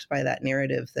shocked by that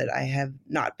narrative that I have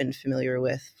not been familiar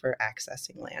with for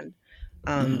accessing land.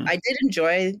 I did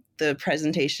enjoy the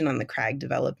presentation on the crag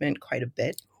development quite a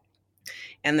bit,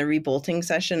 and the rebolting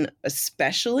session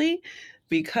especially,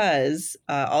 because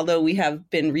although we have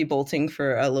been rebolting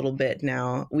for a little bit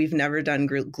now, we've never done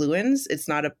glue-ins. It's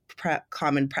not a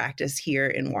common practice here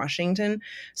in Washington.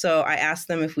 So I asked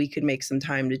them if we could make some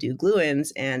time to do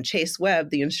glue-ins, and Chase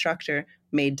Webb, the instructor,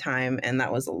 made time, and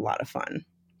that was a lot of fun.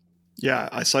 Yeah,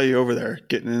 I saw you over there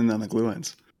getting in on the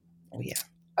glue-ins. Oh,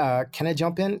 yeah. Can I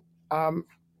jump in?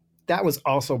 That was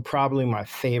also probably my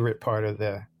favorite part of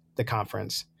the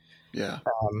conference. Yeah.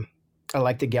 I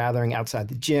liked the gathering outside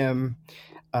the gym.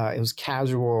 It was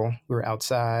casual. We were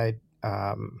outside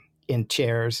in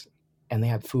chairs, and they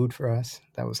had food for us.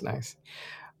 That was nice.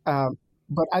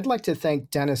 But I'd like to thank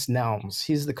Dennis Nelms.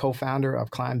 He's the co-founder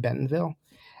of Climb Bentonville.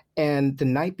 And the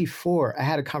night before, I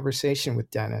had a conversation with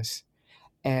Dennis,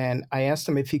 and I asked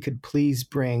him if he could please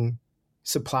bring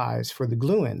supplies for the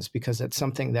glue-ins, because that's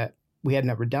something that we had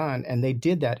never done. And they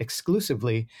did that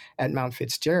exclusively at Mount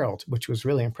Fitzgerald, which was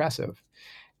really impressive.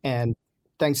 And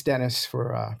thanks, Dennis,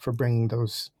 for bringing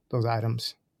those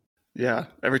items. Yeah.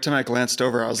 Every time I glanced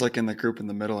over, I was like in the group in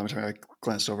the middle. Every time I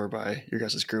glanced over by your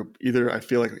guys' group, I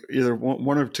feel like either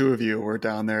one or two of you were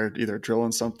down there either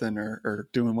drilling something or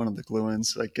doing one of the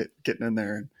glue-ins, like getting in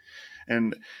there.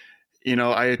 And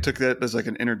I took that as like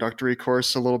an introductory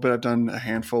course a little bit. I've done a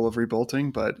handful of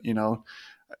rebolting, but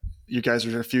you guys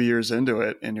are a few years into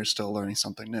it and you're still learning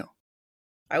something new.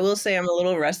 I will say I'm a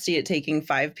little rusty at taking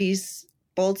 5-piece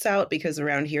bolts out because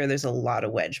around here there's a lot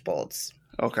of wedge bolts.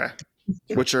 Okay.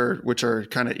 Which are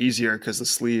kind of easier because the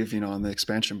sleeve, on the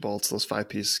expansion bolts, those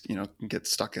 5-piece, can get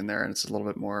stuck in there, and it's a little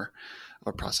bit more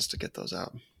of a process to get those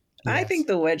out. Yes. I think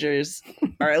the wedgers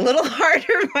are a little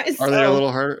harder myself. Are they a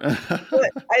little harder?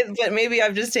 but maybe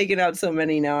I've just taken out so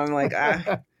many now. I'm like,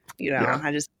 Yeah.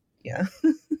 I just, yeah.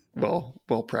 Well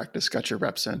practiced. Got your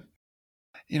reps in.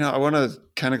 I want to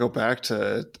kind of go back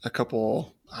to a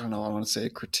couple, I don't know, I want to say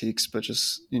critiques, but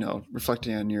just,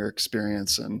 reflecting on your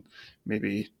experience and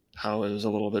maybe how it was a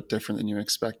little bit different than you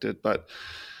expected. But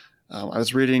I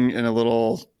was reading in a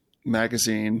little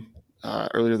magazine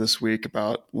earlier this week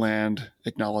about land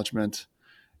acknowledgement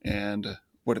and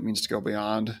what it means to go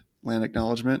beyond land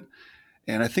acknowledgement.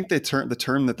 And I think the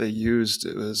term that they used,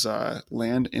 it was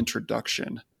land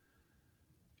introduction.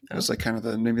 It was like kind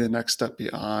of maybe the next step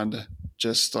beyond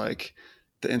just like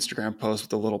the Instagram post with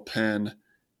the little pin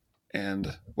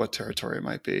and what territory it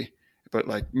might be. But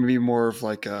like maybe more of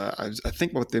like I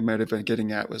think what they might have been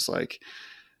getting at was like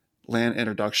land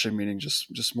introduction, meaning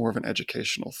just more of an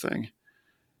educational thing.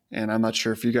 And I'm not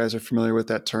sure if you guys are familiar with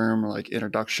that term, like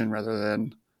introduction rather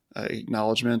than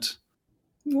acknowledgement.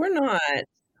 We're not.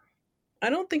 I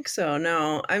don't think so.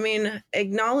 No. I mean,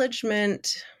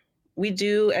 acknowledgement, we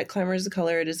do at Climbers of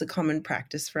Color. It is a common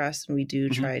practice for us, and we do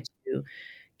try to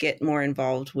get more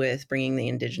involved with bringing the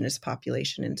Indigenous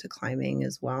population into climbing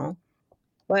as well.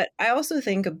 But I also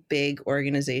think a big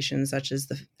organization such as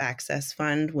the Access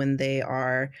Fund, when they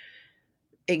are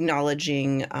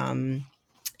acknowledging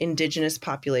Indigenous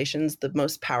populations, the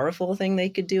most powerful thing they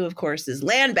could do, of course, is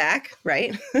land back,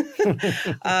 right?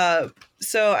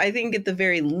 So I think at the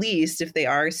very least, if they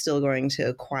are still going to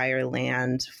acquire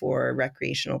land for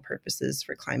recreational purposes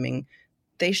for climbing,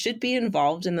 they should be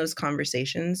involved in those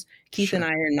conversations. Keith and I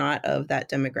are not of that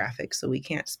demographic, so we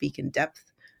can't speak in depth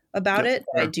about it.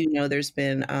 I do know there's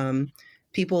been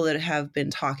people that have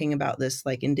been talking about this,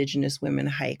 like Indigenous women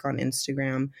hike on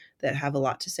Instagram, that have a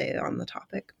lot to say on the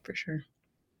topic for sure.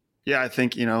 Yeah, I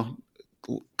think,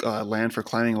 land for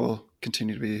climbing will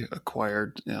continue to be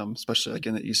acquired, especially like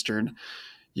in the eastern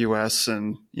U.S.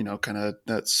 and, kind of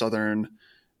that southern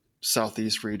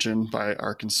southeast region by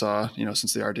Arkansas,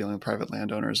 since they are dealing with private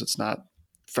landowners, it's not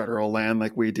federal land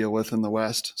like we deal with in the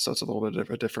West. So it's a little bit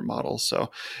of a different model. So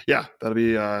yeah, that'll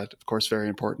be, of course, very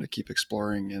important to keep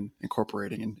exploring and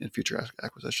incorporating in future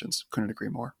acquisitions. Couldn't agree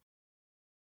more.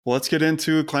 Well, let's get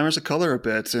into Climbers of Color a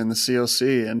bit in the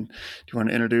COC. And do you want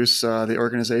to introduce the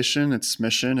organization, its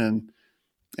mission,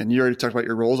 and you already talked about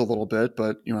your roles a little bit,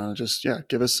 but you want to just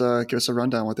give us a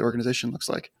rundown what the organization looks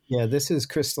like. Yeah, this is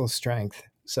Crystal's strength.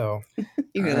 So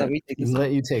you're gonna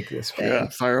let you take this. Yeah,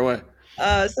 fire away.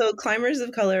 So Climbers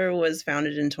of Color was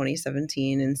founded in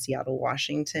 2017 in Seattle,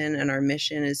 Washington, and our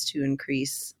mission is to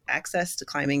increase access to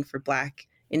climbing for Black,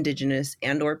 Indigenous,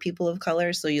 and or people of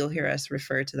color. So you'll hear us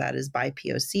refer to that as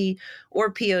BIPOC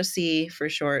or POC for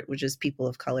short, which is people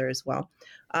of color as well.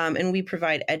 And we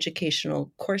provide educational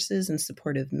courses and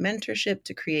supportive mentorship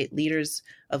to create leaders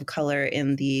of color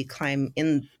in the climbing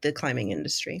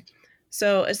industry.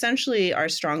 So essentially, our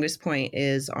strongest point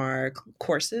is our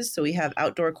courses. So we have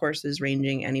outdoor courses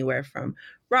ranging anywhere from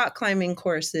rock climbing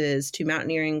courses to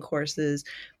mountaineering courses,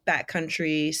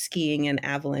 backcountry, skiing, and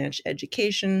avalanche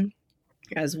education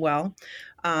as well.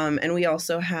 And we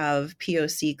also have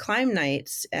POC climb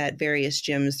nights at various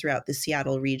gyms throughout the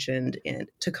Seattle region, in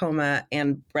Tacoma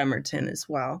and Bremerton as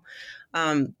well.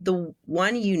 The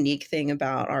one unique thing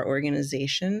about our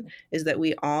organization is that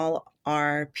we all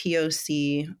are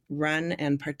POC run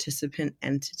and participant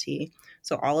entity.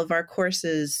 So all of our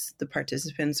courses, the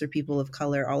participants are people of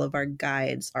color. All of our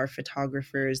guides, our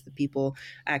photographers, the people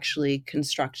actually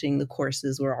constructing the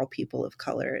courses were all people of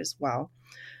color as well.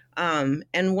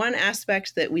 And one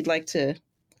aspect that we'd like to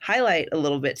highlight a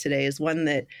little bit today is one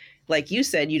that, like you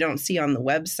said, you don't see on the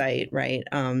website, right?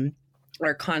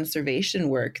 Our conservation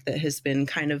work that has been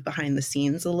kind of behind the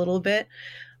scenes a little bit.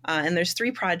 And there's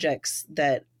 3 projects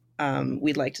that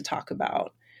we'd like to talk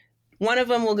about. One of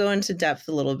them we'll go into depth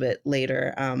a little bit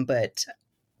later, but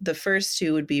the first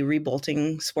 2 would be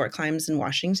rebolting sport climbs in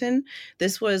Washington.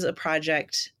 This was a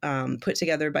project put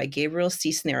together by Gabriel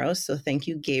Cisneros. So thank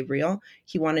you, Gabriel.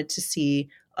 He wanted to see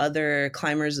other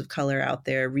climbers of color out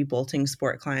there rebolting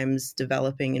sport climbs,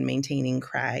 developing and maintaining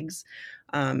crags.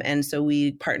 And so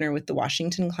we partner with the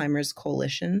Washington Climbers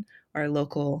Coalition, our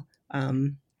local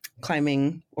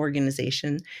climbing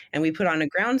organization, and we put on a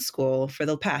ground school for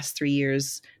the past 3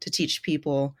 years to teach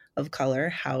people of color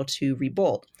how to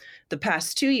rebolt. The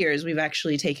past 2 years, we've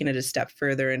actually taken it a step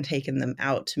further and taken them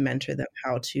out to mentor them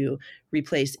how to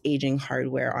replace aging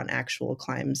hardware on actual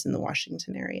climbs in the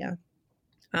Washington area.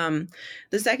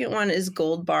 The second one is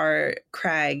Gold Bar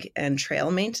Crag and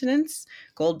Trail Maintenance.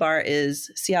 Gold Bar is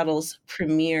Seattle's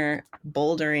premier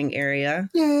bouldering area.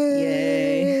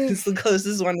 Yay! It's the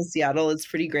closest one to Seattle. It's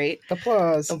pretty great.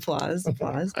 Applause.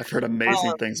 I've heard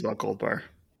amazing things about Gold Bar.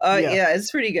 Yeah,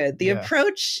 it's pretty good. The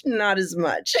approach, not as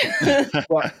much.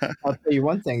 Well, I'll tell you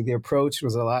one thing. The approach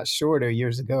was a lot shorter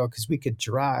years ago because we could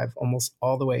drive almost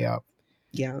all the way up.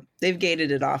 Yeah, they've gated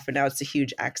it off, and now it's a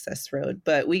huge access road.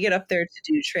 But we get up there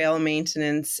to do trail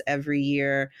maintenance every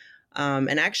year.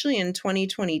 And actually in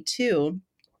 2022,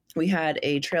 we had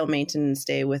a trail maintenance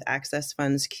day with Access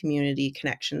Fund's Community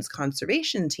Connections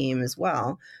Conservation team as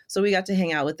well. So we got to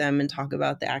hang out with them and talk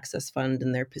about the Access Fund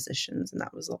and their positions, and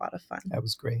that was a lot of fun. That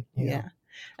was great. Yeah.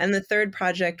 And the third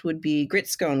project would be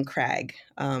Gritstone Crag,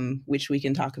 which we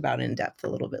can talk about in depth a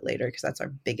little bit later because that's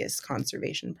our biggest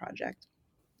conservation project.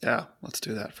 Yeah, let's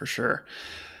do that for sure.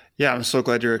 Yeah, I'm so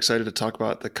glad you're excited to talk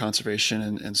about the conservation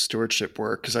and stewardship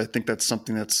work because I think that's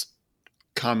something that's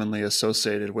commonly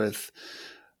associated with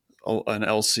an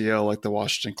LCO like the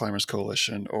Washington Climbers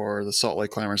Coalition or the Salt Lake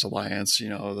Climbers Alliance. You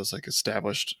know, those like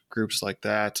established groups like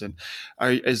that. And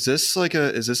is this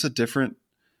a different?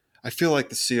 I feel like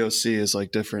the COC is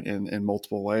like different in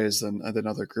multiple ways than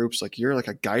other groups. Like you're like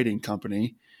a guiding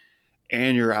company,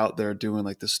 and you're out there doing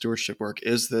like the stewardship work.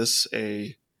 Is this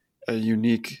a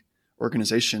unique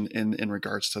organization in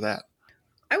regards to that?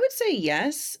 I would say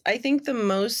yes. I think the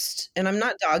most, and I'm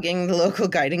not dogging the local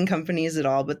guiding companies at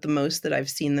all, but the most that I've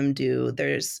seen them do,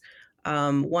 there's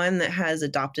one that has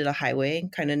adopted a highway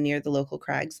kind of near the local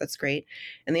crags. That's great.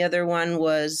 And the other one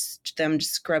was them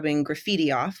just scrubbing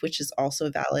graffiti off, which is also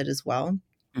valid as well.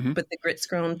 Mm-hmm. But the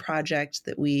Gritstone project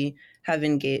that we have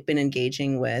been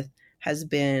engaging with has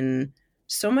been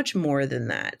so much more than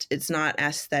that. It's not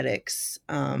aesthetics.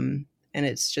 And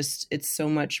it's so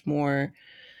much more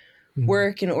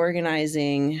work and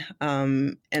organizing.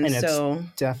 And so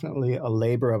it's definitely a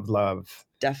labor of love.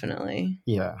 Definitely.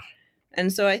 Yeah.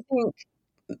 And so I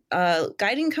think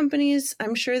guiding companies,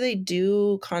 I'm sure they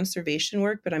do conservation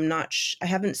work, but I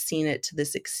haven't seen it to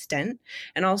this extent.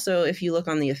 And also if you look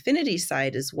on the affinity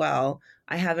side as well,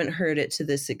 I haven't heard it to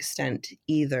this extent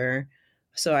either.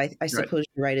 So I suppose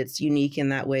you're right. It's unique in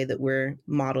that way that we're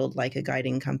modeled like a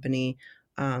guiding company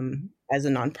as a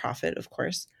nonprofit, of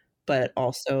course, but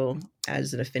also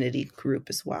as an affinity group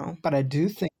as well. But I do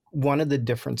think one of the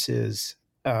differences,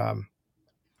 and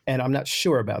I'm not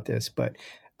sure about this, but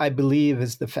I believe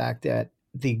is the fact that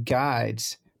the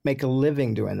guides make a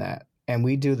living doing that. And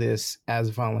we do this as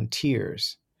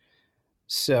volunteers.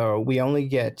 So we only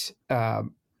get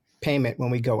payment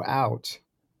when we go out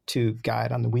to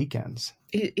guide on the weekends.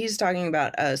 He's talking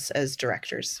about us as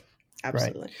directors.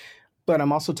 Absolutely. Right. But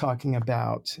I'm also talking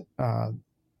about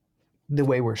the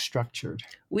way we're structured.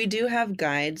 We do have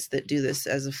guides that do this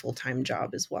as a full-time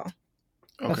job as well.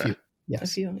 Okay. A few, yes. A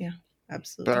few, yeah,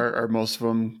 absolutely. But are most of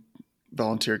them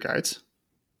volunteer guides?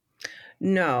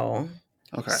 No.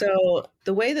 Okay. So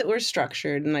the way that we're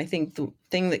structured, and I think the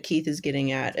thing that Keith is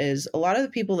getting at is a lot of the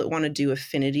people that want to do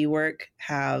affinity work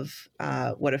have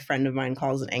what a friend of mine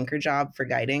calls an anchor job for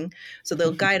guiding. So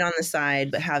they'll guide on the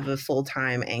side, but have a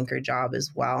full-time anchor job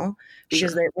as well.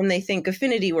 Because when they think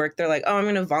affinity work, they're like, oh, I'm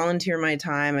going to volunteer my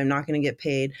time. I'm not going to get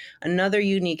paid. Another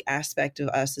unique aspect of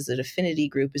us as an affinity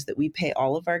group is that we pay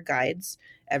all of our guides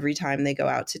every time they go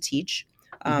out to teach.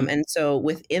 And so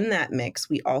within that mix,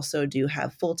 we also do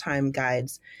have full-time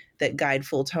guides that guide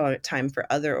full-time for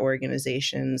other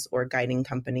organizations or guiding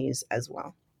companies as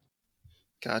well.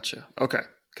 Gotcha. Okay.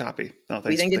 Copy. No,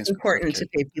 we think it's important to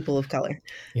pay people of color.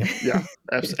 Yeah,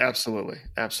 absolutely.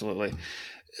 Absolutely.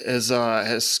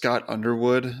 Has Scott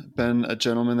Underwood been a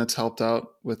gentleman that's helped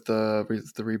out with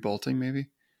the rebolting maybe?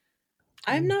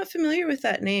 I'm not familiar with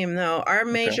that name, though. Our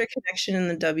major connection in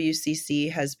the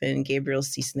WCC has been Gabriel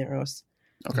Cisneros.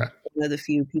 Okay. One of the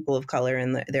few people of color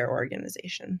in their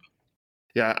organization.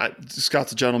 Yeah,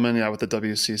 Scott's a gentleman, with the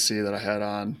WCC that I had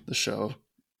on the show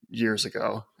years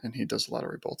ago, and he does a lot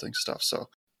of rebolting stuff. So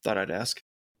thought I'd ask.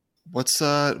 What's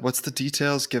the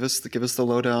details? Give us the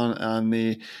lowdown on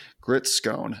the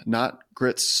Gritstone, not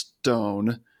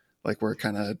Gritstone, like we're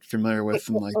kind of familiar with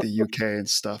from like the UK and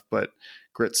stuff, but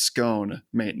Gritstone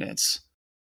maintenance.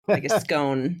 like a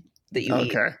scone that you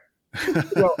eat. Okay.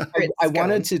 Well, Grit I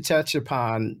wanted scone. to touch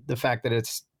upon the fact that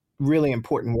it's really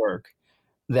important work,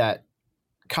 that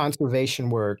conservation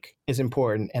work is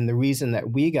important. And the reason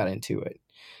that we got into it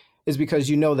is because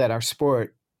you know that our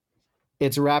sport,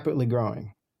 it's rapidly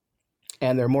growing.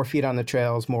 And there are more feet on the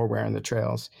trails, more wear on the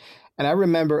trails. And I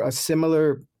remember a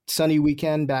similar sunny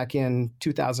weekend back in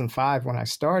 2005 when I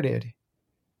started.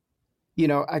 You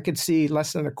know, I could see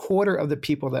less than a quarter of the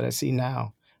people that I see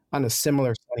now on a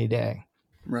similar sunny day.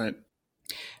 Right.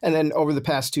 And then over the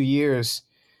past 2 years,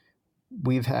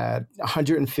 we've had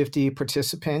 150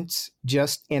 participants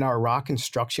just in our rock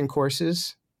construction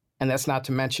courses. And that's not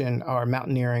to mention our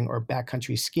mountaineering or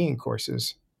backcountry skiing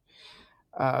courses.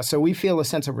 So we feel a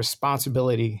sense of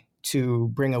responsibility to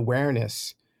bring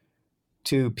awareness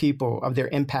to people of their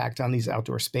impact on these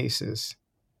outdoor spaces.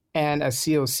 And as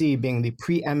COC being the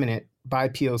preeminent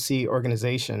BIPOC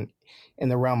organization in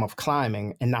the realm of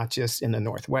climbing and not just in the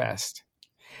Northwest,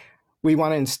 we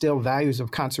want to instill values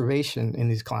of conservation in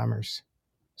these climbers.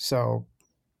 So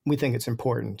we think it's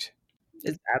important.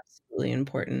 It's absolutely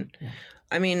important. Yeah.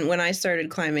 I mean, when I started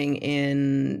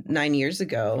climbing 9 years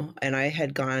ago,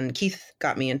 and Keith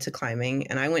got me into climbing,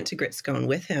 and I went to Grit Scone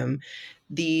with him.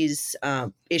 These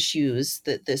issues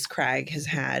that this crag has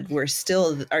had are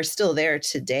still there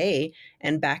today.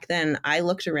 And back then, I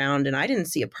looked around and I didn't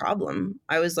see a problem.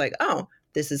 I was like, oh,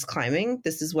 this is climbing.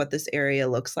 This is what this area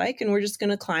looks like, and we're just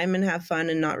going to climb and have fun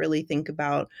and not really think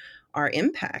about our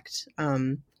impact.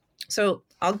 So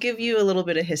I'll give you a little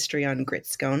bit of history on Grit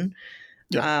Scone.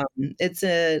 Yeah. It's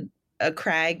a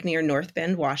crag near North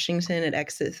Bend, Washington at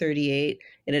exit 38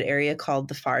 in an area called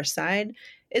the Far Side.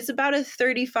 It's about a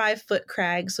 35-foot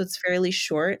crag, so it's fairly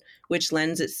short, which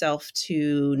lends itself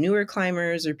to newer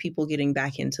climbers or people getting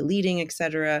back into leading,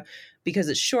 etc., because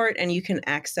it's short and you can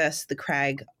access the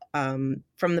crag from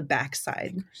the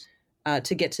backside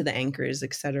to get to the anchors,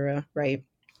 etc., right?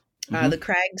 The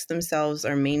crags themselves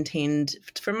are maintained,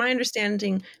 from my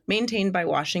understanding, maintained by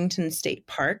Washington State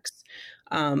Parks.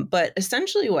 But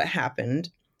essentially what happened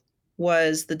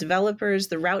was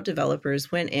the route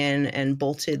developers went in and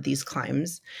bolted these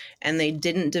climbs, and they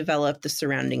didn't develop the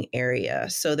surrounding area.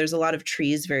 So there's a lot of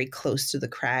trees very close to the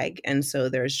crag. And so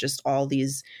there's just all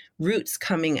these roots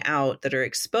coming out that are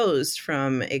exposed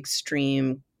from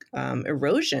extreme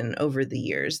erosion over the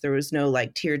years. There was no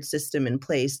tiered system in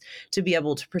place to be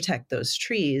able to protect those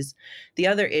trees. The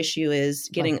other issue is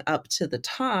getting up to the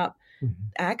top.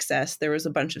 Access, there was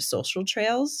a bunch of social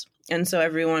trails. And so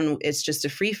it's just a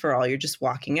free for all. You're just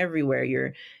walking everywhere.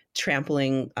 You're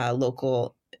trampling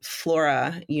local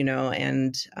flora,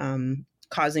 and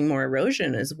causing more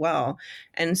erosion as well.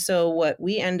 And so what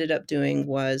we ended up doing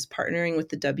was partnering with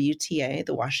the WTA,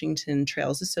 the Washington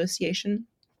Trails Association,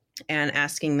 and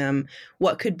asking them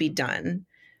what could be done.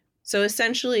 So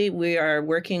essentially, we are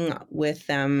working with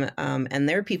them and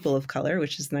their people of color,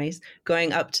 which is nice,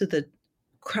 going up to the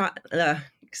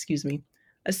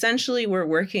Essentially, we're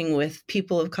working with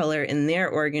people of color in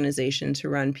their organization to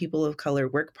run people of color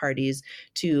work parties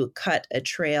to cut a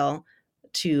trail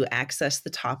to access the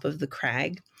top of the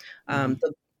crag.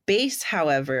 The base,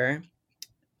 however,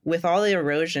 with all the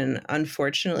erosion,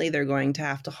 unfortunately, they're going to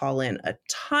have to haul in a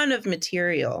ton of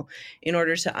material in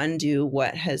order to undo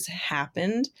what has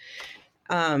happened,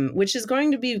 which is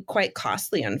going to be quite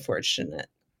costly, unfortunately.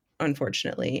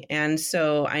 And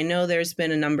so I know there's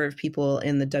been a number of people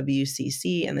in the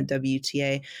WCC and the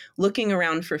WTA looking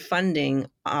around for funding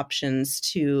options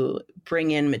to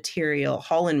bring in material,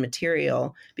 haul in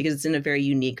material, because it's in a very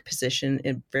unique position,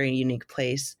 a very unique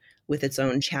place with its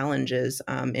own challenges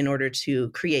in order to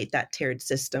create that tiered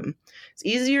system. It's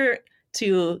easier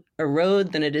to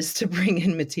erode than it is to bring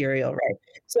in material, right?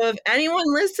 So if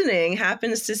anyone listening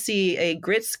happens to see a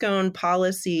Grit Scone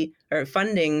policy or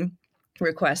funding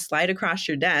request slide across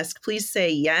your desk, please say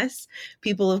yes.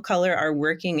 People of color are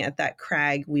working at that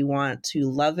crag. We want to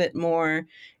love it more,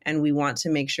 and we want to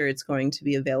make sure it's going to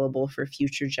be available for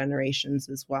future generations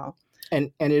as well.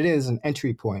 And it is an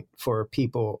entry point for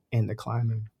people in the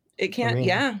climbing. It can't, arena.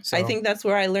 yeah. So, I think that's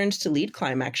where I learned to lead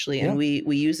climb, actually. And we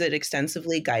use it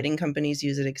extensively. Guiding companies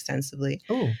use it extensively.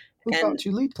 Oh, who taught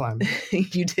you lead climbing?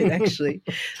 You did, actually.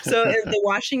 So the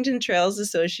Washington Trails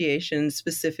Association,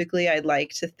 specifically, I'd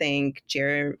like to thank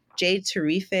Jay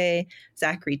Tarife,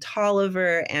 Zachary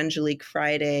Tolliver, Angelique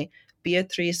Friday,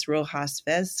 Beatriz Rojas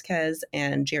Vesquez,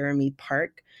 and Jeremy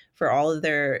Park for all of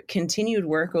their continued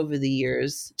work over the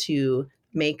years to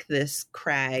make this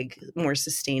crag more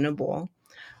sustainable.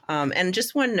 And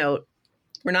just one note,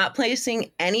 we're not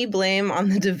placing any blame on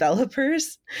the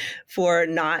developers for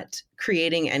not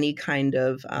creating any kind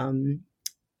of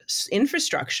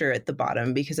infrastructure at the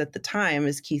bottom, because at the time,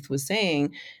 as Keith was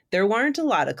saying, there weren't a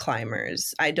lot of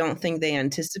climbers. I don't think they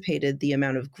anticipated the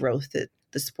amount of growth that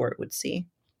the sport would see.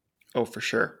 Oh, for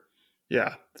sure.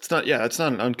 Yeah, it's not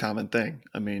an uncommon thing.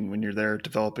 I mean, when you're there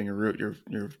developing a route,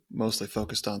 you're mostly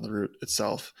focused on the route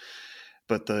itself.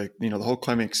 But the whole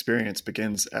climbing experience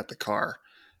begins at the car,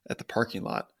 at the parking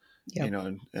lot. Yep.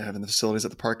 And having the facilities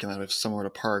at the parking lot, if somewhere to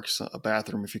park, a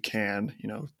bathroom if you can.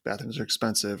 Bathrooms are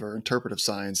expensive, or interpretive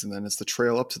signs, and then it's the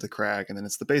trail up to the crag, and then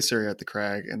it's the base area at the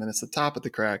crag, and then it's the top of the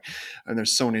crag, and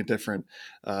there's so many different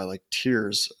like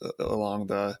tiers along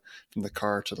from the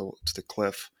car to the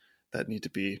cliff that need to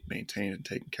be maintained and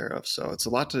taken care of. So it's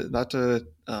a lot to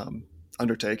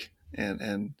undertake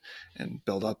and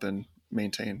build up and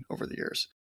maintain over the years.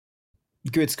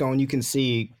 Gritstone, you can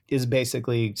see, is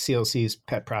basically CLC's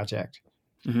pet project.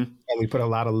 Mm-hmm. And we put a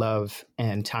lot of love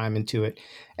and time into it.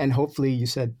 And hopefully, you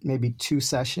said maybe 2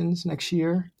 sessions next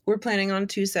year? We're planning on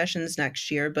 2 sessions next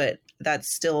year, but that's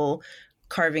still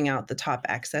carving out the top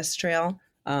access trail.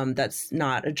 That's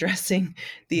not addressing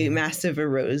the massive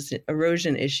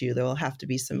erosion issue. There will have to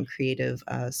be some creative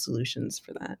solutions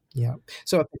for that. Yeah.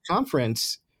 So at the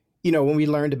conference, when we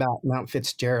learned about Mount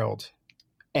Fitzgerald,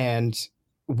 and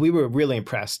we were really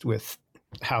impressed with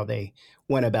how they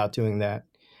went about doing that.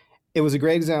 It was a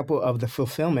great example of the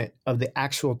fulfillment of the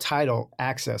actual title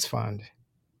Access Fund.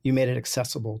 You made it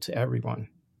accessible to everyone.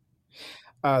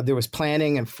 There was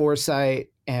planning and foresight,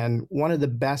 and one of the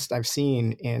best I've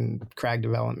seen in crag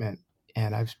development.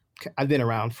 And I've been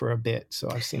around for a bit, so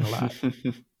I've seen a lot.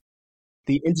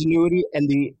 The ingenuity and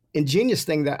the ingenious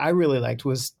thing that I really liked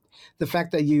was the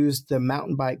fact that you used the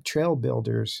mountain bike trail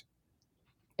builders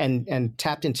and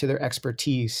tapped into their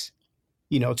expertise,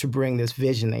 to bring this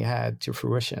vision they had to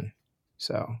fruition.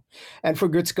 So, and for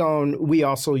Gritstone, we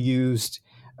also we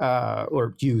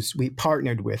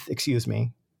partnered with,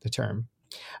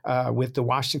 with the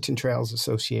Washington Trails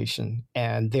Association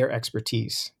and their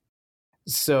expertise.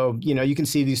 So, you can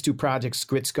see these 2 projects,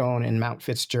 Gritstone and Mount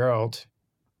Fitzgerald.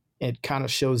 It kind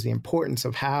of shows the importance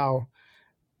of how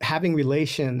having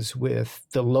relations with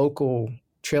the local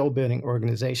trail building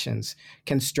organizations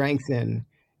can strengthen,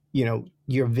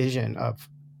 your vision of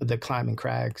the climbing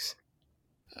crags.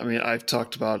 I mean, I've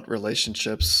talked about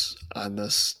relationships on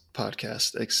this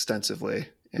podcast extensively,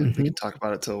 and we can talk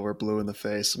about it till we're blue in the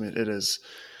face. I mean, it is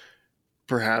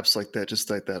perhaps like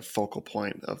that focal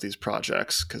point of these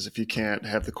projects, because if you can't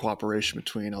have the cooperation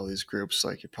between all these groups,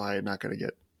 like, you're probably not going to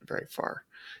get very far,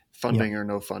 funding or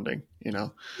no funding,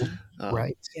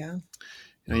 Right. Yeah.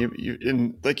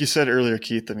 And like you said earlier,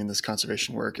 Keith, I mean, this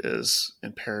conservation work is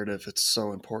imperative. It's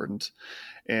so important.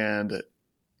 And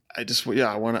I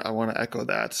want to echo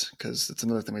that, because it's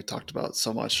another thing we talked about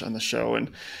so much on the show.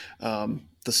 And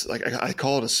this, like, I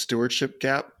call it a stewardship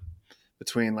gap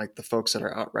between, like, the folks that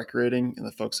are out recreating and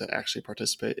the folks that actually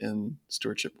participate in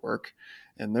stewardship work.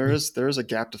 And there is a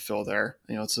gap to fill there.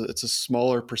 It's a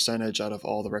smaller percentage out of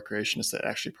all the recreationists that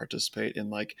actually participate in,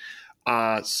 like,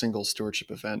 a single stewardship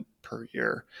event per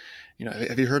year.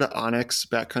 Have you heard of Onyx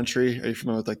Backcountry? Are you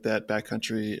familiar with, like, that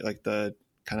Backcountry, like the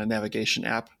kind of navigation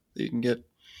app that you can get?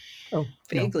 Oh,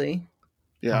 vaguely.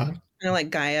 No. Yeah. Kind of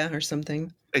like Gaia or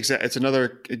something. Exactly. It's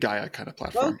another Gaia kind of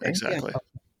platform. Okay, exactly.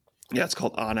 Yeah, it's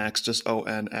called Onyx, just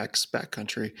ONX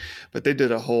Backcountry. But they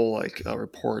did a whole, like, a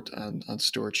report on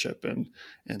stewardship and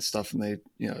stuff, and they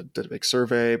did a big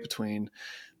survey between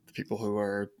the people who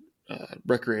are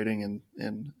recreating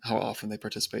and how often they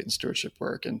participate in stewardship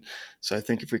work. And so I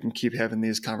think if we can keep having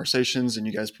these conversations and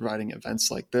you guys providing events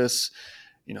like this,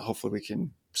 hopefully we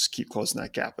can just keep closing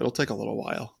that gap. It'll take a little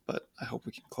while, but I hope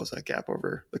we can close that gap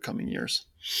over the coming years.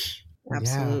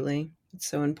 Absolutely. Yeah. It's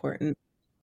so important.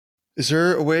 Is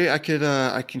there a way I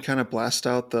can kind of blast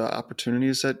out the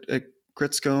opportunities at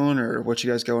Gritstone, or what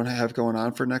you guys have going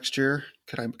on for next year?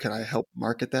 Could I help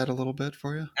market that a little bit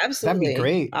for you? Absolutely. That'd be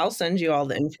great. I'll send you all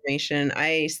the information.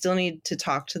 I still need to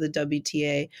talk to the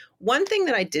WTA. One thing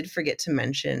that I did forget to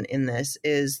mention in this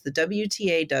is the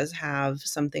WTA does have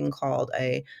something called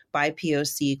a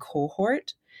BIPOC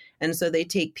cohort. And so they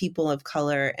take people of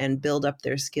color and build up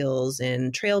their skills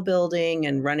in trail building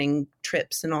and running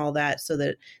trips and all that, so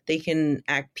that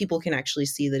people can actually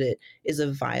see that it is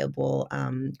a viable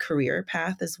career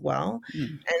path as well.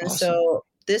 And awesome. So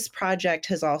this project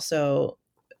has also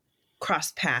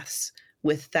crossed paths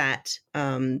with that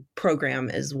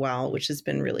program as well, which has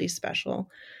been really special.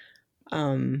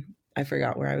 I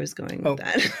forgot where I was going with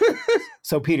that.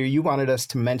 So Peter, you wanted us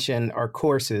to mention our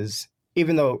courses,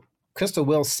 even though Crystal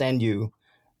will send you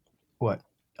a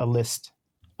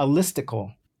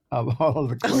listicle of all of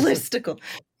the courses. A listicle.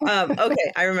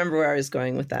 Okay, I remember where I was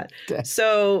going with that. Okay.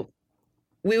 So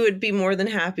we would be more than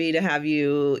happy to have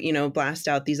you, blast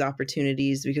out these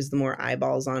opportunities, because the more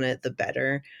eyeballs on it, the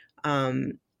better.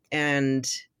 And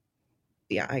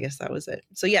yeah, I guess that was it.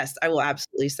 So yes, I will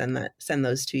absolutely send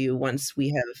those to you once we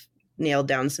have nailed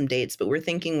down some dates, but we're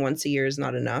thinking once a year is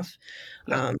not enough.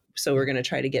 Yeah. So we're going to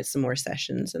try to get some more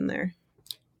sessions in there.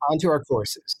 On to our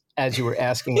courses, as you were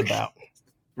asking about.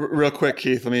 Real quick,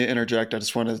 Keith, let me interject. I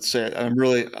just wanted to say I'm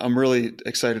really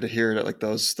excited to hear that, like,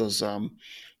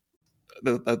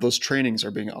 those trainings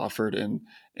are being offered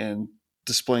and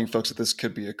displaying folks that this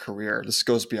could be a career. This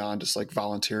goes beyond just like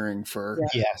volunteering for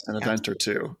an event or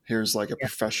two. Here's like a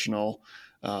professional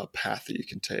path that you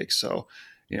can take. So,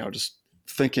 just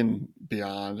thinking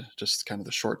beyond just kind of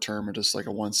the short term, or just like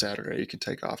a one Saturday you can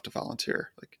take off to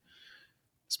volunteer. Like,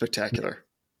 spectacular.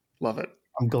 Love it.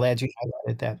 I'm glad you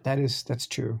highlighted that. That's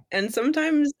true. And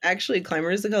sometimes actually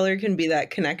Climbers of Color can be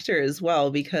that connector as well,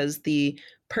 because the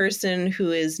person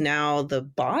who is now the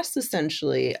boss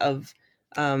essentially of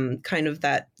kind of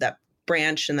that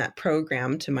branch and that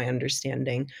program, to my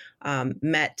understanding,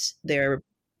 met their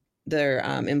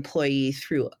employee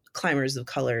through Climbers of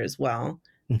Color as well,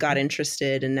 got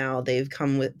interested, and now they've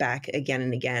come back again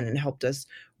and again and helped us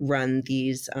run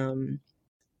these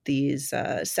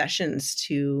sessions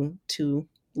to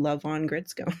love on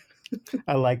Gritstone.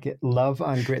 I like it. Love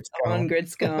on Gritstone. Love on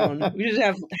Gritstone. We should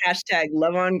have hashtag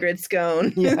love on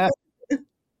Gritstone. Yeah.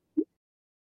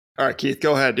 All right, Keith,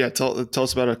 go ahead. Yeah, tell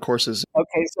us about our courses.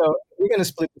 Okay, so we're going to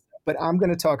split this up, but I'm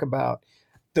going to talk about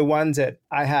the ones that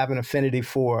I have an affinity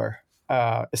for,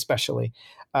 especially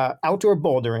outdoor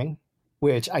bouldering,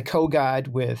 which I co-guide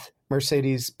with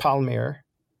Mercedes Palmeyer.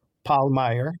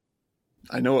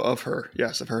 I know of her.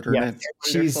 Yes, I've heard her name.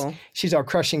 She's our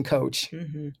crushing coach.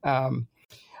 Mm-hmm.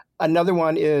 Another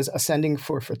one is Ascending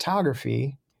for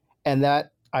Photography, and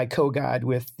that I co-guide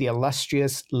with the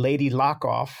illustrious Lady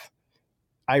Lockoff,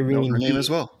 Irene. Know her name as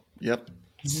well. Yep.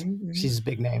 She's a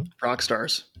big name. Rock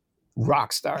stars,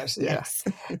 yeah. Yes.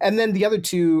 And then the other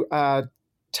two,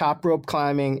 top rope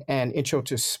climbing and Intro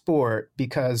to Sport,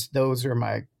 because those are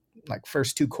my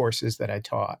first two courses that I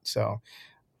taught. So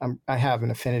I have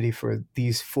an affinity for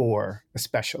these four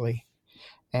especially.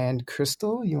 And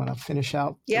Crystal, you want to finish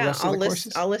out the rest of the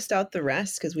courses? I'll list out the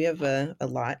rest, because we have a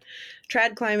lot.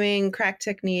 Trad climbing, crack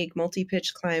technique,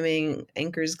 multi-pitch climbing,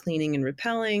 anchors cleaning and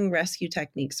rappelling, rescue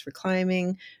techniques for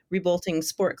climbing, rebolting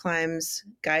sport climbs,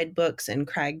 guidebooks and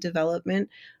crag development,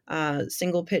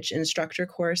 single pitch instructor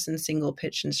course, and single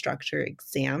pitch instructor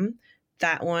exam.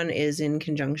 That one is in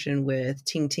conjunction with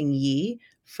Ting Ting Yi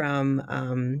from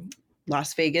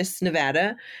Las Vegas,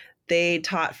 Nevada. They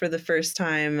taught for the first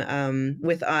time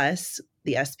with us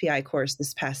the SPI course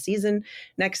this past season.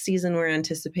 Next season, we're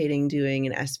anticipating doing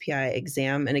an SPI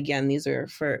exam. And again, these are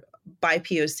for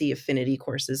BIPOC affinity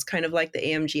courses, kind of like the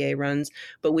AMGA runs,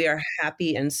 but we are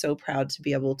happy and so proud to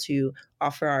be able to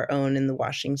offer our own in the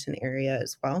Washington area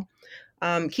as well.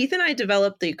 Keith and I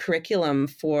developed the curriculum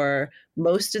for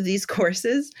most of these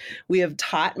courses. We have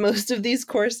taught most of these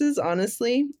courses,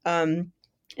 honestly.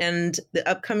 And the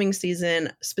upcoming season,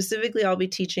 specifically, I'll be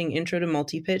teaching Intro to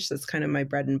Multi-Pitch. That's kind of my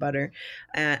bread and butter,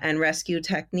 and rescue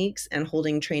techniques, and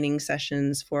holding training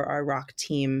sessions for our rock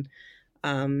team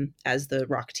as the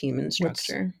rock team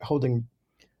instructor. Holding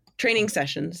training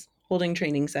sessions.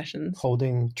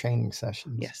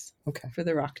 Yes. Okay. For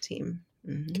the rock team.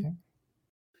 Mm-hmm. Okay.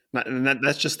 And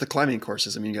that's just the climbing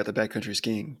courses. I mean, you got the backcountry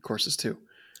skiing courses too.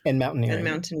 And mountaineering.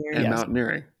 And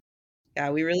mountaineering. Yeah,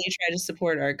 we really try to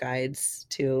support our guides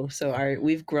too. So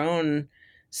we've grown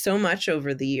so much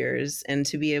over the years, and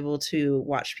to be able to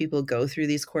watch people go through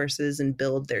these courses and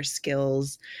build their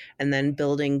skills, and then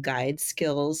building guide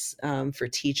skills for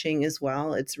teaching as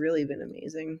well, it's really been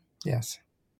amazing. Yes.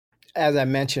 As I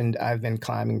mentioned, I've been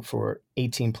climbing for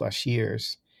 18 plus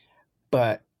years,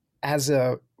 but as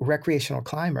a recreational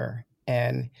climber,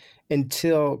 and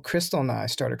until Crystal and I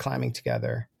started climbing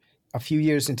together, a few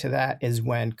years into that is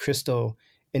when Crystal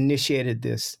initiated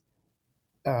this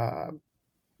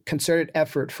concerted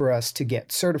effort for us to get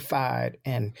certified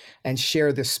and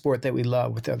share this sport that we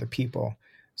love with other people.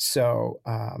 So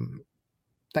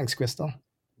thanks, Crystal,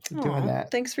 for doing that.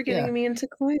 Thanks for getting me into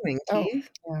climbing, Keith.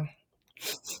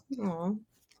 Oh,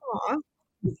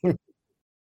 yeah.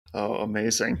 Oh,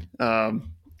 amazing.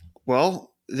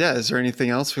 Well, yeah, is there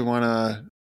anything else we want to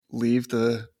leave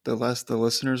the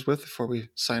listeners with before we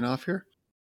sign off here?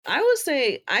 I will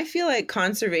say, I feel like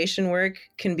conservation work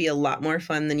can be a lot more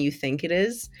fun than you think it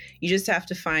is. You just have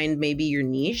to find maybe your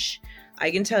niche. I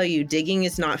can tell you, digging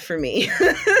is not for me.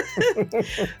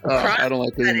 I don't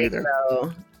like digging either.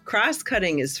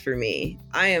 Cross-cutting is for me.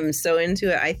 I am so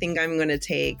into it. I think I'm going to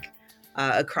take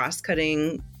a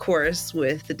cross-cutting course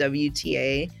with the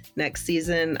WTA next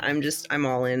season, I'm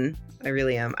all in. I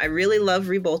really am. I really love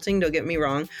rebolting, don't get me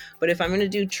wrong, but if I'm going to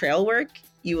do trail work,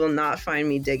 you will not find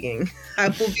me digging. I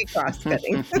will be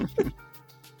cross-cutting.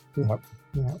 Yep.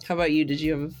 How about you? Did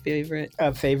you have a favorite?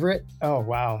 A favorite? Oh,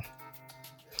 wow.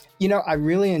 You know, I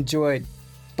really enjoyed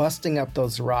busting up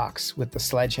those rocks with the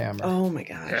sledgehammer. Oh my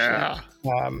gosh. Yeah.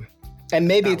 And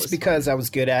maybe That it's was because I was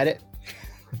good at it,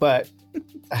 but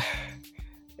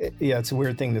yeah, it's a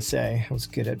weird thing to say. I was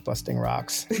good at busting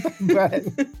rocks,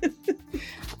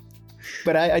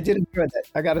 but I did enjoy that.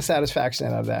 I got a satisfaction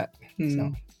out of that.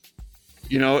 So.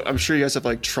 You know, I'm sure you guys have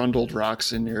like trundled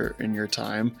rocks in your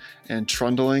time, and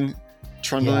trundling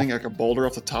like a boulder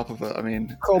off the top of it. I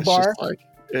mean, crowbar.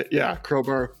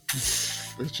 Crowbar.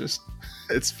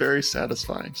 It's very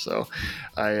satisfying. So,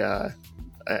 I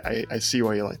see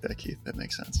why you like that, Keith. That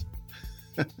makes sense.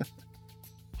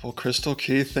 Well, Crystal,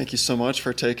 Keith, thank you so much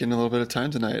for taking a little bit of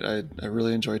time tonight. I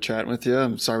really enjoyed chatting with you.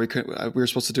 I'm sorry we were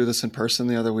supposed to do this in person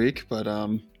the other week, but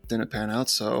didn't pan out.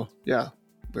 So yeah,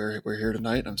 we're here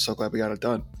tonight. I'm so glad we got it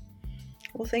done.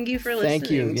 Well, thank you for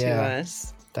listening to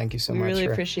us. Thank you so we much. We really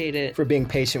appreciate it. For being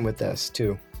patient with us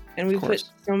too. And we put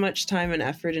so much time and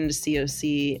effort into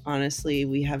COC. Honestly,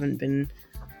 we haven't been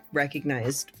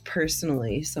recognized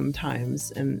personally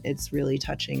sometimes, and it's really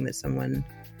touching that someone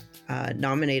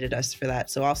nominated us for that.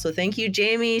 So also thank you,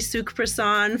 Jamie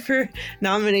Sukprasan, for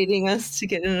nominating us to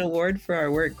get an award for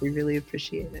our work. We really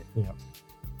appreciate it. Yeah.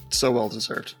 So well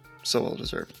deserved. So well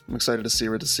deserved. I'm excited to see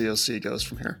where the COC goes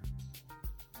from here.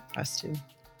 Us too.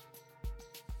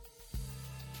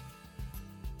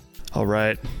 All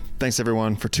right. Thanks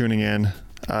everyone for tuning in.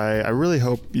 I really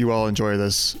hope you all enjoy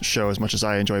this show as much as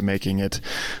I enjoy making it.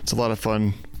 It's a lot of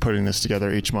fun putting this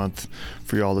together each month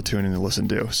for you all to tune in and listen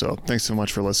to. So thanks so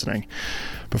much for listening.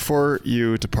 Before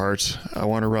you depart, I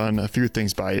want to run a few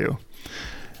things by you.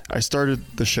 I started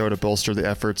the show to bolster the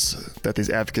efforts that these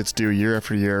advocates do year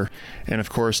after year, and of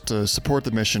course to support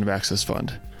the mission of Access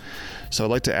Fund. So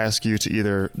I'd like to ask you to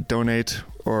either donate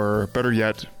or, better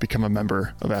yet, become a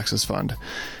member of Access Fund.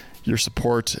 Your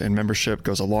support and membership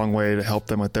goes a long way to help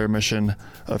them with their mission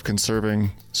of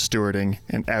conserving, stewarding,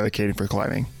 and advocating for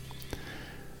climbing.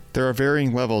 There are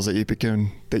varying levels that you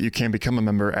can become a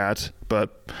member at,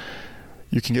 but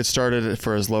you can get started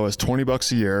for as low as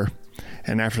 $20 a year,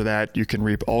 and after that you can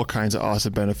reap all kinds of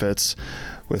awesome benefits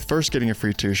with first getting a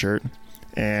free t-shirt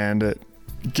and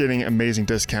getting amazing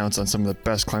discounts on some of the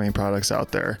best climbing products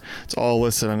out there. It's all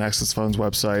listed on Access Fund's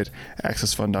website,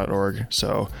 accessfund.org,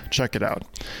 so check it out.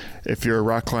 If you're a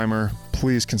rock climber,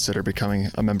 please consider becoming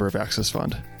a member of Access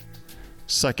Fund.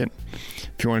 Second,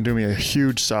 if you want to do me a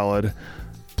huge solid,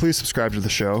 please subscribe to the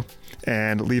show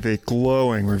and leave a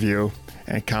glowing review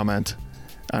and comment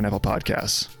on Apple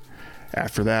Podcasts.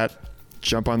 After that,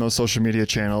 jump on those social media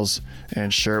channels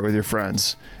and share it with your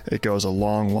friends. It goes a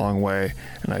long, long way,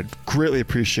 and I'd greatly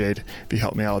appreciate if you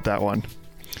help me out with that one.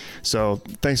 So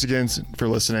thanks again for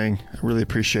listening. I really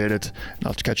appreciate it, and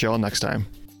I'll catch you all next time.